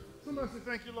 Somebody say,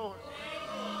 thank you, Lord.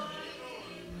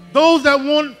 Those that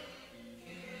want,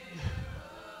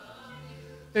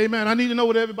 Amen. I need to know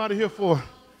what everybody here for.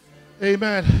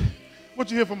 Amen. What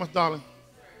you hear from us, darling?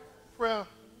 Prayer.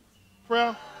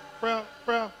 Prayer. Prayer.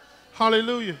 Prayer.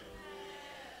 Hallelujah.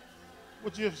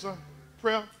 What you hear, son?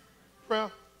 Prayer.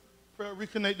 Prayer. Prayer.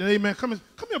 Reconnecting. Amen. Come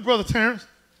here, Brother Terrence.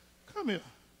 Come here.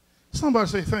 Somebody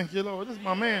say thank you, Lord. This is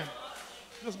my man.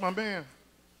 This is my man.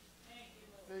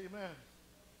 Amen.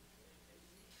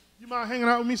 You mind hanging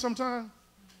out with me sometime?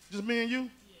 Just me and you?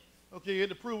 Okay, you had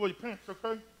to prove your pants,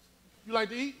 okay? You like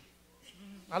to eat?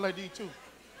 I like to eat too.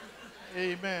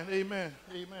 Amen, amen,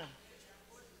 amen.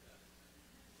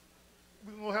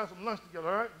 We're going to have some lunch together,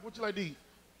 all right? What you like to eat?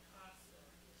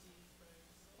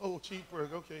 Oh,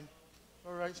 cheeseburger, okay.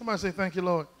 All right, somebody say thank you,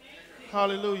 Lord.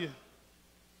 Hallelujah.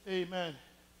 Amen.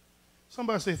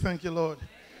 Somebody say thank you, Lord.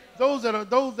 Those that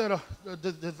are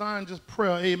designed just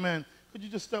prayer, amen. Could you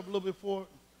just step a little bit forward?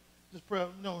 Just prayer.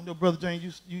 No, Brother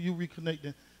James, you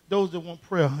reconnecting. Those that want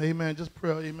prayer, amen, just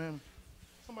prayer, amen.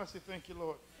 Somebody say thank you,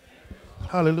 Lord.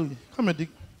 Hallelujah. Come here,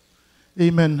 Deacon.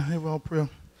 Amen. Have all prayer.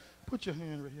 Put your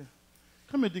hand right here.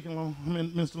 Come here, Deacon Long.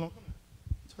 Minister Long. Come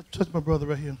here. Touch my brother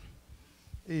right here.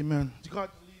 Amen. God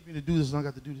lead me to do this, and I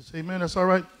got to do this. Amen. That's all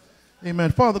right.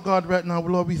 Amen. Father God, right now,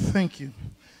 Lord, we thank you.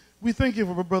 We thank you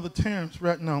for my brother Terrence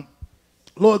right now.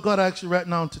 Lord God, I ask you right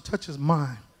now to touch his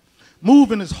mind.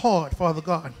 Move in his heart, Father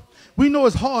God. We know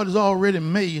his heart is already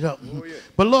made up. Oh, yeah.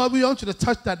 But Lord, we want you to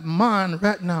touch that mind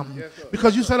right now. Yes,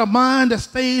 because you said a mind that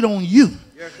stayed on you,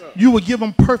 yes, you would give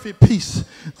him perfect peace.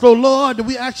 So Lord,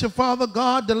 we ask you, Father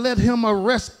God, to let him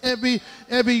arrest every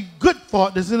good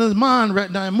thought that's in his mind right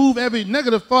now and move every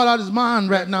negative thought out of his mind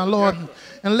right now, Lord. Yes,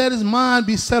 and let his mind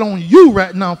be set on you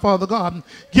right now, Father God.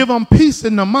 Give him peace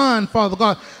in the mind, Father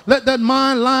God. Let that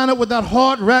mind line up with that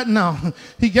heart right now.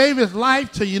 He gave his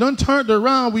life to you. Done turned it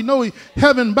around. We know he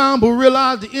heaven bound, but we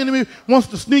realize the enemy wants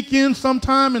to sneak in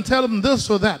sometime and tell him this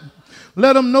or that.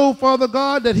 Let him know, Father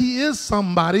God, that he is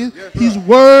somebody. Yes, he's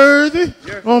worthy.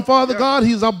 Yes, oh, Father God,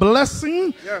 he's a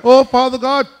blessing. Yes. Oh, Father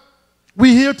God,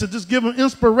 we're here to just give him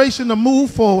inspiration to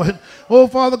move forward. Oh,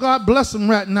 Father God, bless him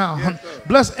right now. Yes,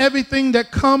 bless everything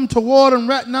that come toward him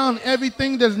right now and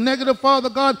everything that's negative, Father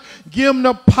God. Give him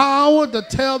the power to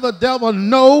tell the devil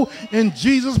no in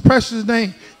Jesus' precious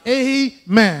name. Amen.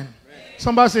 Amen.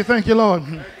 Somebody say thank you, Lord.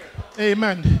 Thank you.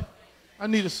 Amen. I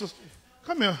need a sister.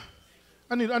 Come here.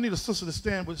 I need a sister to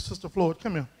stand with Sister Floyd.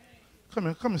 Come here. Come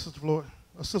here, Sister Floyd.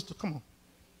 A sister, come on.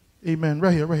 Amen.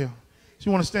 Right here, right here. She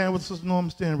want to stand with Sister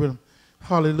Norma, stand with him.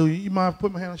 Hallelujah. You mind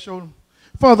put my hand on the shoulder?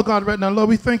 Father God, right now, Lord,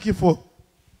 we thank you for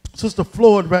Sister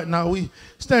Floyd right now. We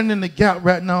stand in the gap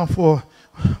right now for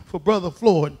Brother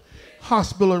Floyd,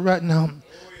 hospital right now.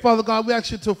 Father God, we ask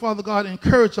you to, Father God,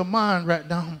 encourage her mind right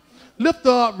now. Lift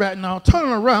her up right now. Turn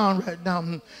her around right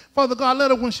now. Father God, let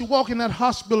her, when she walk in that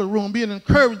hospital room, be an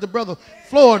encouragement to Brother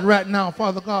Floyd right now,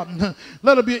 Father God.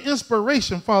 Let her be an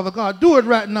inspiration, Father God. Do it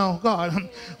right now, God.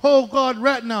 Oh, God,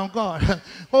 right now, God.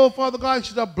 Oh, Father God, you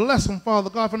should bless him, Father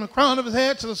God, from the crown of his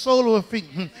head to the sole of his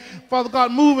feet. Father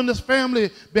God, move in this family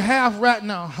behalf right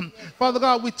now. Father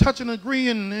God, we touch and agree,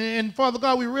 and Father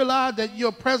God, we realize that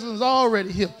your presence is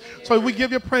already here. So we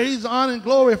give you praise, honor, and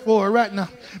glory for it right now,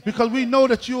 because we know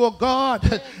that you are God.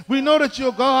 We know that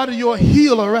you're God and you're a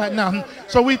healer right now.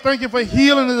 So we thank you for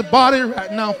healing his body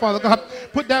right now, Father God.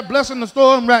 Put that blessing in the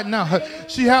storm right now.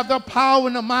 She have the power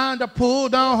in the mind to pull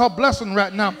down her blessing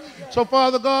right now. So,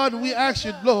 Father God, we ask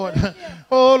you, Lord,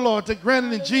 oh, Lord, to grant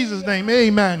it in Jesus' name.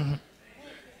 Amen.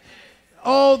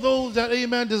 All those that,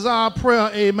 amen, desire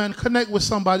prayer, amen, connect with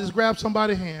somebody. Just grab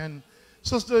somebody's hand.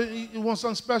 Sister, you want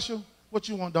something special? What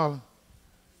you want, darling?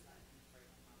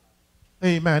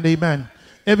 Amen, amen.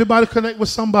 Everybody connect with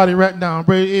somebody right now.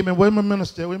 Amen. Where's my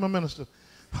minister? Where's my minister?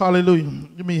 Hallelujah.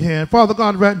 Give me a hand. Father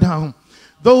God, right now,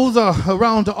 those are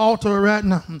around the altar right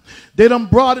now. They done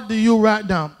brought it to you right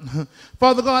now.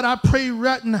 Father God, I pray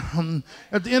right now,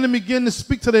 at the enemy begin to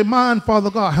speak to their mind, Father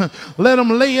God, let them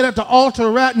lay it at the altar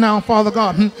right now, Father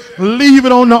God. Leave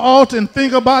it on the altar and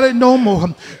think about it no more.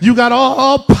 You got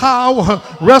all power,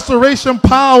 restoration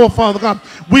power, Father God.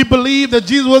 We believe that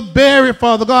Jesus was buried,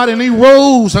 Father God, and he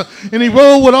rose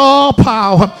with all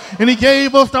power. And he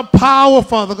gave us the power,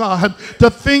 Father God, to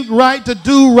think right, to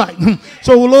do right.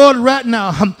 So, Lord, right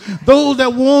now, those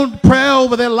that want prayer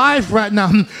over their life right now,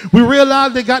 we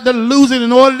realize they got to lose it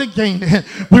in order to gain it.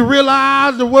 We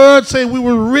realize the word say we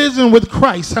were risen with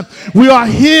Christ. We are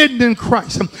hidden in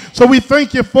Christ. So we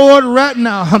thank you for it right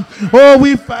now. Oh,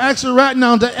 we ask you right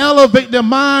now to elevate their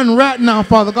mind right now,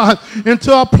 Father God,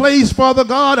 into a place, Father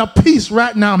God, of peace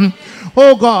right now.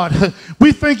 Oh, God,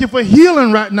 we thank you for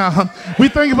healing right now. We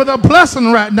thank you for the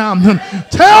blessing right now.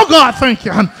 Tell God thank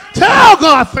you. Tell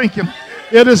God thank you.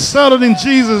 It is settled in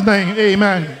Jesus' name.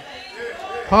 Amen.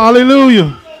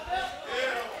 Hallelujah.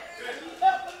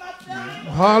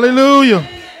 Hallelujah.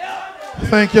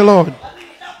 Thank you, Lord.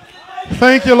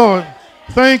 Thank you, Lord.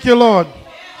 Thank you, Lord.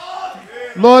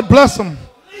 Lord, bless them.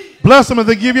 Bless them as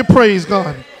they give you praise,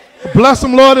 God. Bless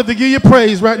them, Lord, as they give you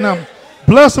praise right now.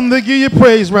 Bless them, they give you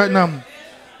praise right now.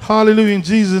 Hallelujah, in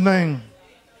Jesus' name.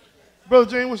 Brother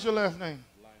James, what's your last name?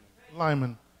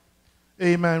 Lyman.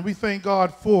 Amen. We thank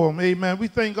God for him. Amen. We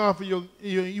thank God for your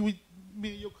conversation.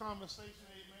 Amen.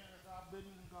 It's our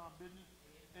business and God's business.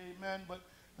 Amen. But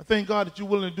I thank God that you're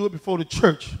willing to do it before the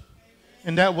church.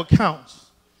 And that what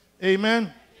counts.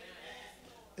 Amen.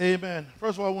 Amen.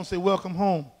 First of all, I want to say welcome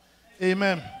home.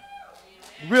 Amen.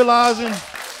 Realizing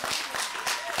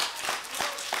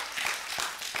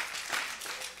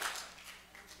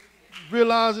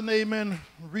amen,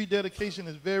 rededication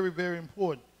is very, very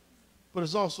important. But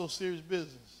it's also serious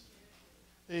business.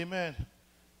 Amen.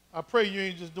 I pray you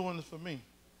ain't just doing this for me.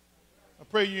 I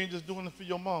pray you ain't just doing it for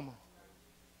your mama,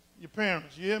 your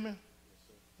parents. You hear me?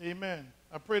 Amen.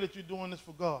 I pray that you're doing this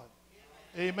for God.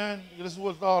 Amen. This is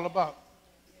what it's all about.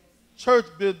 Church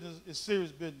business is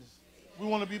serious business. We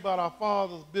want to be about our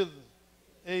Father's business.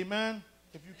 Amen.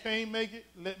 If you can't make it,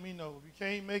 let me know. If you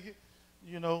can't make it,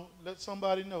 let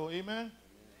somebody know. Amen.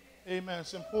 Amen.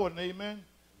 It's important. Amen.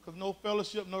 Because no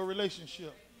fellowship, no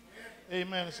relationship.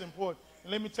 Amen. It's important.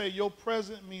 And let me tell you, your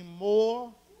presence means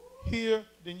more here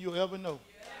than you'll ever know.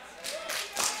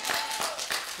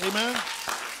 Amen.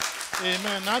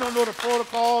 Amen. I don't know the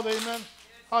protocol, amen,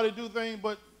 how they do things,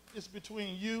 but it's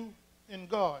between you and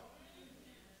God.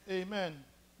 Amen.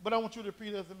 But I want you to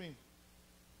repeat after me.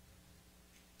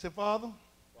 Say, Father,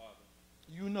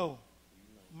 you know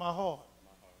my heart.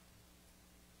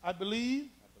 I believe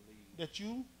that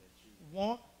you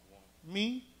want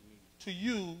me to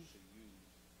use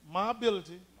my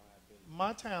ability,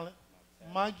 my talent,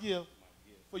 my gift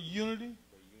for unity,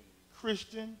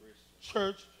 Christian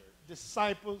church,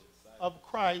 disciples of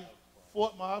Christ,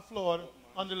 Fort Myers, Florida,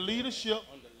 under the leadership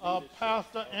of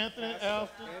Pastor Anthony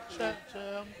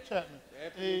Chapman.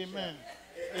 Amen.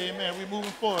 Amen. We're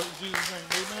moving forward in Jesus' name.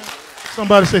 Amen.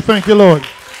 Somebody say, thank you, Lord.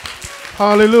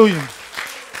 Hallelujah.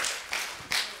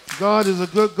 God is a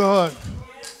good God.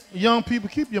 Young people,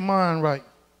 keep your mind right.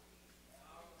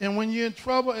 And when you're in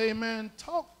trouble, amen,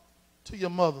 talk to your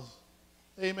mothers.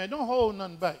 Amen. Don't hold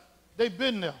nothing back. They've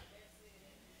been there.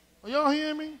 Are y'all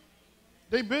hearing me?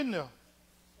 They've been there.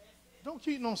 Don't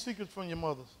keep no secrets from your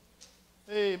mothers.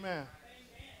 Amen.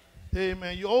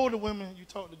 Amen. You older women, you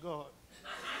talk to God.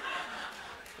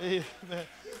 Amen.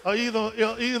 Or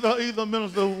either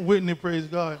Minister Whitney, praise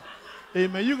God.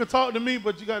 Amen. You can talk to me,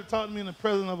 but you got to talk to me in the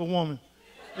presence of a woman.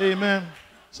 Amen.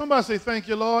 Somebody say, thank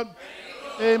you, Lord.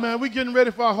 Amen. We're getting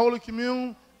ready for our Holy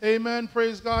Communion. Amen.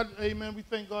 Praise God. Amen. We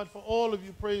thank God for all of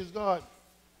you. Praise God.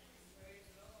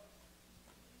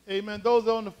 Amen. Those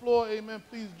that are on the floor, amen,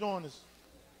 please join us.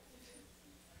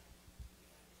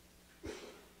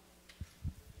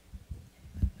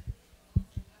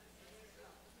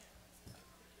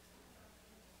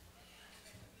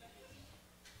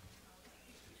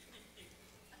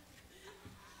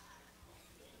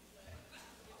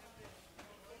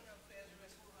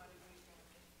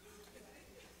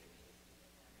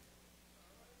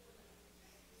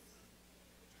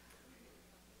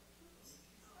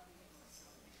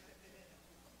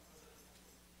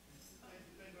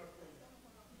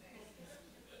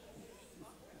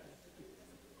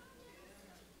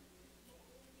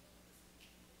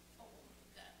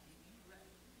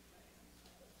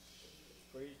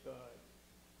 Praise God.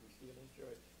 We're still in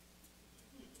church.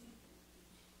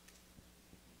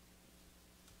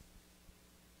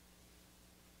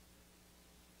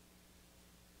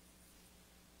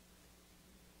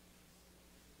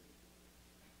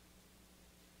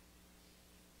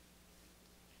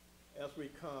 As we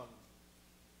come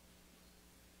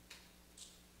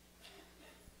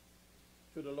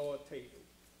to the Lord's table,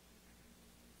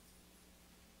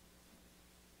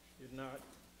 it's not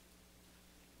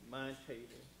my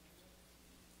table.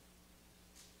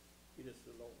 It is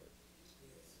the Lord.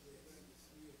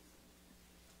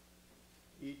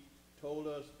 He told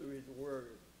us through his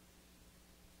word,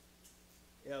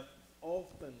 as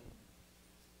often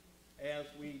as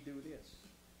we do this,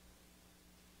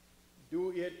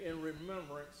 do it in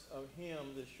remembrance of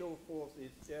him to show forth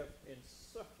his death and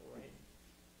suffering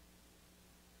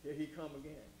till he come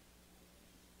again.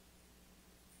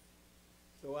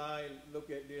 So I look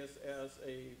at this as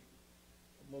a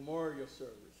memorial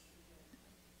service,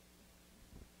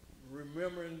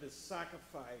 remembering the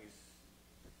sacrifice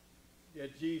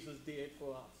that Jesus did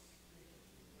for us,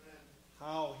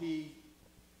 how he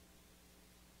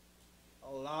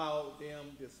allowed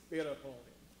them to spit upon him,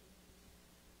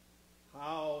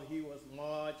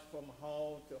 from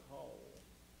hall to hall.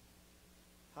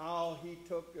 How he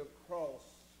took the cross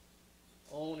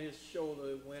on his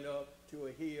shoulder, went up to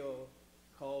a hill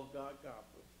called Golgotha.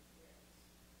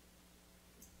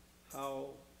 How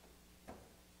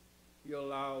he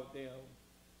allowed them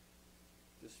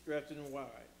to stretch him wide,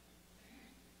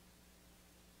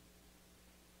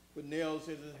 put nails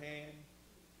in his hand,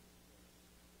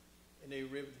 and they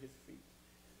riveted his feet.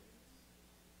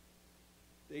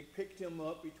 They picked him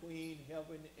up between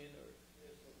heaven and earth,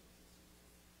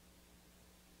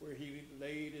 where he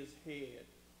laid his head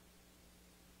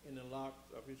in the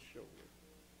locks of his shoulder.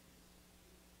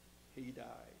 He died.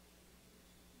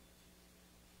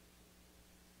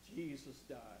 Jesus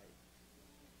died.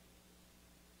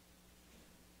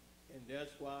 And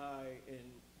that's why,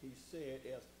 and he said,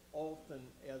 as often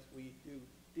as we do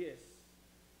this,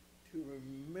 to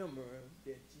remember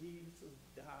that Jesus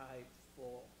died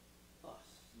for us.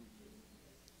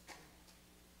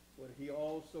 But he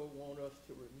also wants us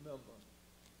to remember,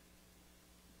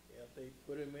 as they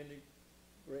put him in the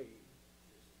grave,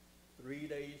 3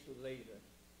 days later,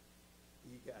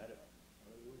 he got up.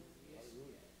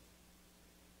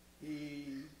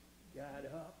 He got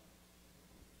up,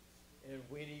 and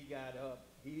when he got up,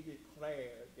 he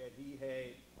declared that he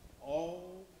had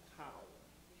all power.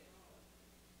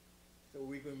 So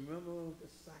we remember the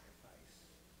sacrifice.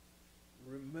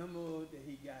 Remember that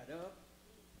he got up.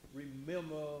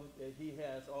 Remember that he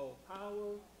has all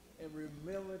power. And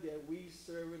remember that we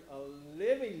serve a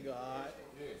living God,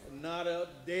 not a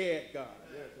dead God.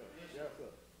 Yes, sir. Yes,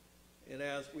 sir. And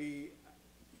as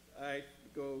I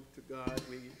go to God,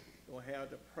 we going to have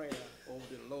the prayer over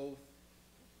the loaf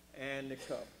and the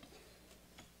cup.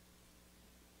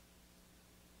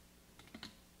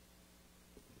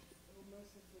 Oh,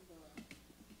 merciful God,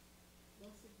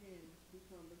 once again we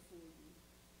come before you,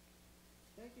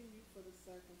 thanking you for the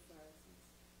sacrifices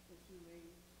that you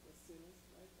made for sinners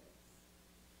like us.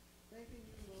 Thanking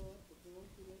you, Lord, for going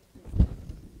through that cross.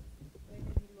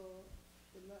 Thanking you, Lord,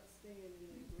 for not staying in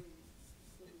that grave,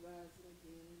 but rising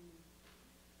again.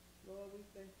 Lord, we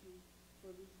thank you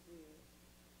for this bread.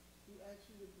 We ask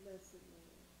you to bless it,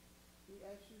 Lord. We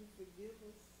ask you to forgive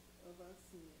us of our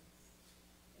sins.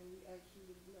 And we ask you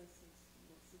to bless us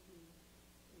once again.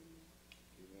 Amen.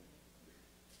 Amen.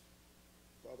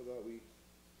 Father God, we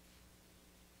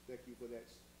thank you for that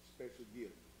special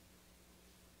gift,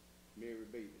 Mary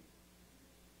baby,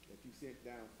 that you sent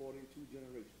down 42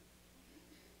 generations,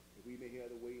 that we may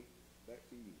have the way back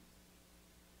to you.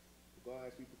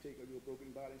 God, as we partake of your broken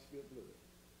body and spilled blood,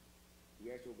 we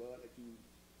ask, oh God, that you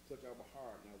touch our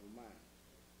heart and our mind.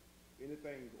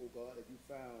 Anything, oh God, that you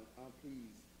found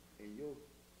unpleased in your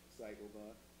sight, oh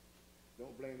God,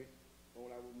 don't blame it on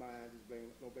our mind,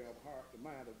 don't blame our heart, the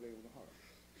mind, don't blame on the heart.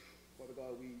 Father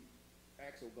God, we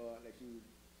ask, oh God, that you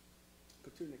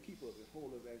continue to keep us and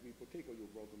hold us as we partake of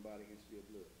your broken body and spilled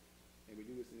blood. And we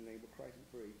do this in the name of Christ we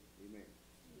pray. Amen.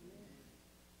 Amen.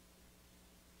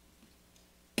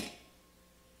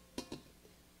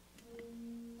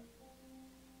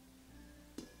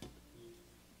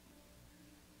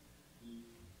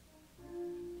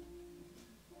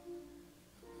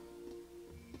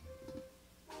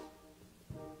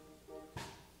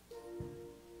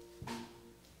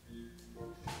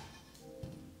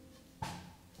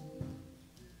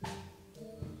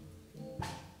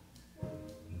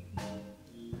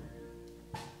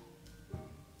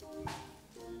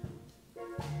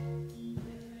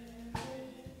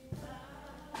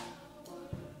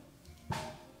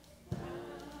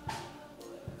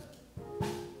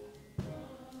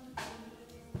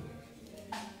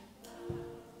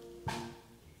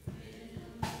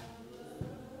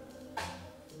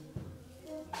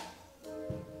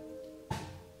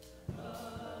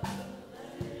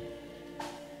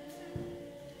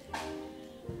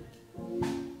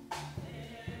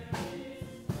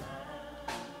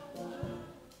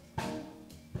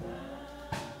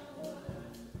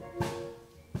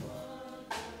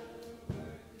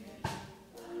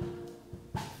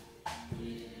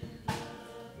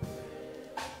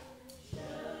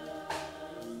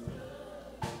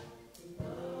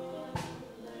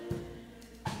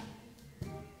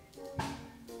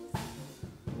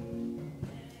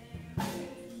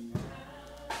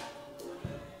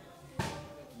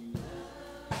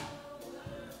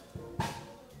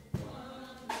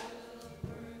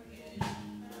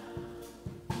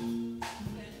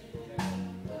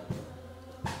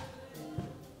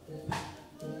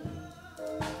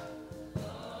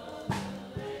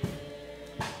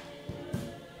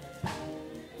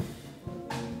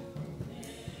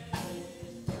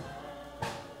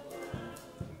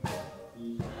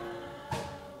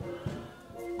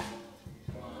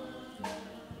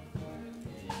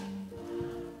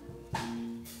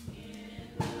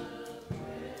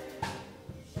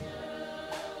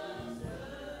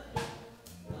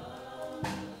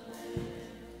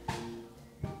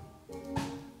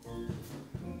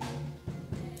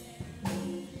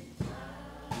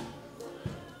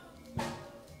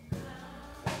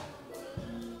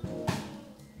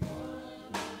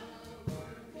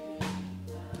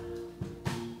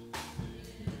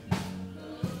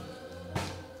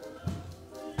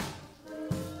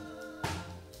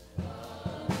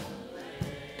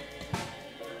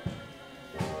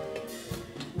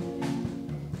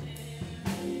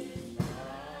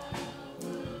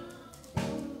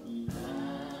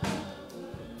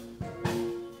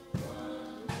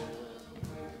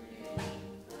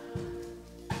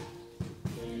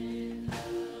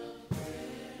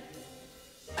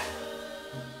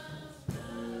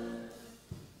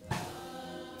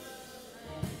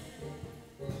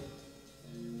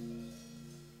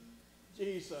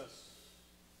 Jesus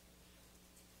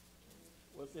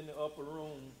was in the upper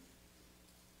room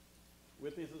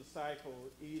with his disciples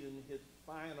eating his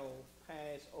final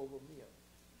Passover meal.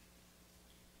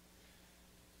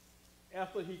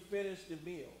 After he finished the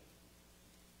meal,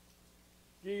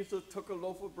 Jesus took a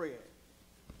loaf of bread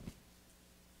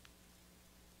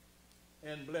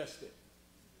and blessed it.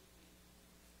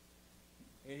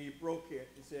 And he broke it.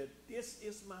 He said, "This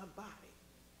is my body,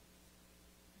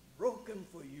 broken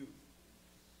for you.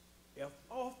 As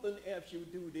often as you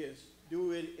do this,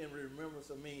 do it in remembrance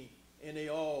of me." And they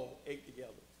all ate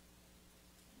together.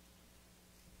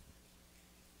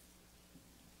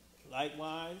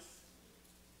 Likewise,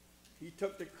 he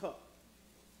took the cup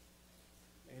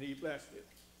and he blessed it.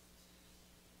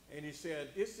 And he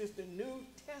said, "This is the New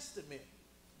Testament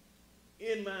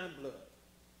in my blood.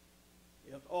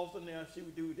 As often as you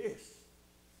do this,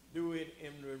 do it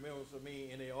in remembrance of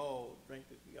me." And they all drank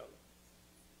it together.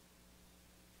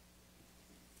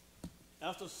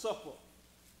 After supper,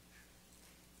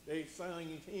 they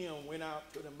sang a hymn, went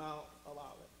out to the Mount of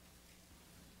Olives.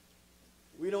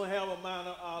 We don't have a Mount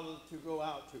of Olives to go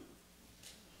out to,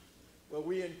 but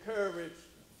we encourage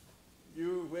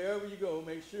you, wherever you go,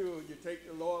 make sure you take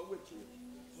the Lord with you.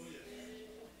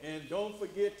 And don't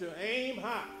forget to aim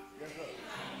high. That's right.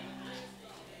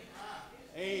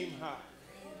 Aim high.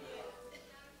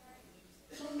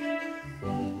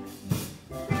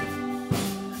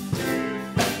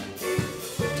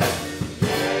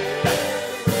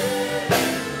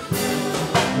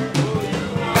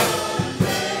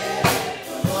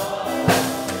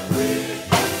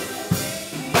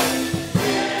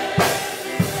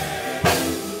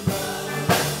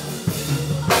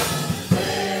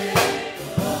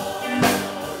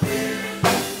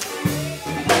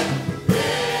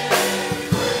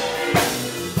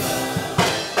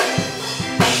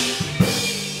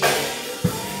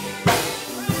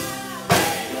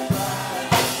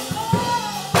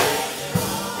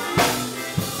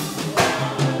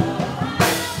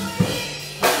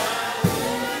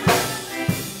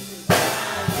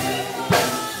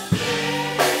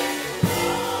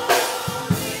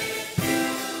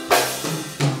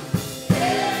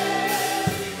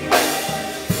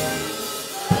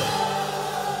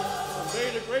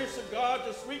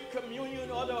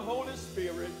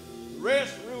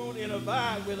 Rest, rule, and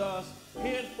abide with us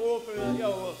henceforth and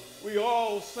ever. We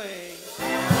all sing.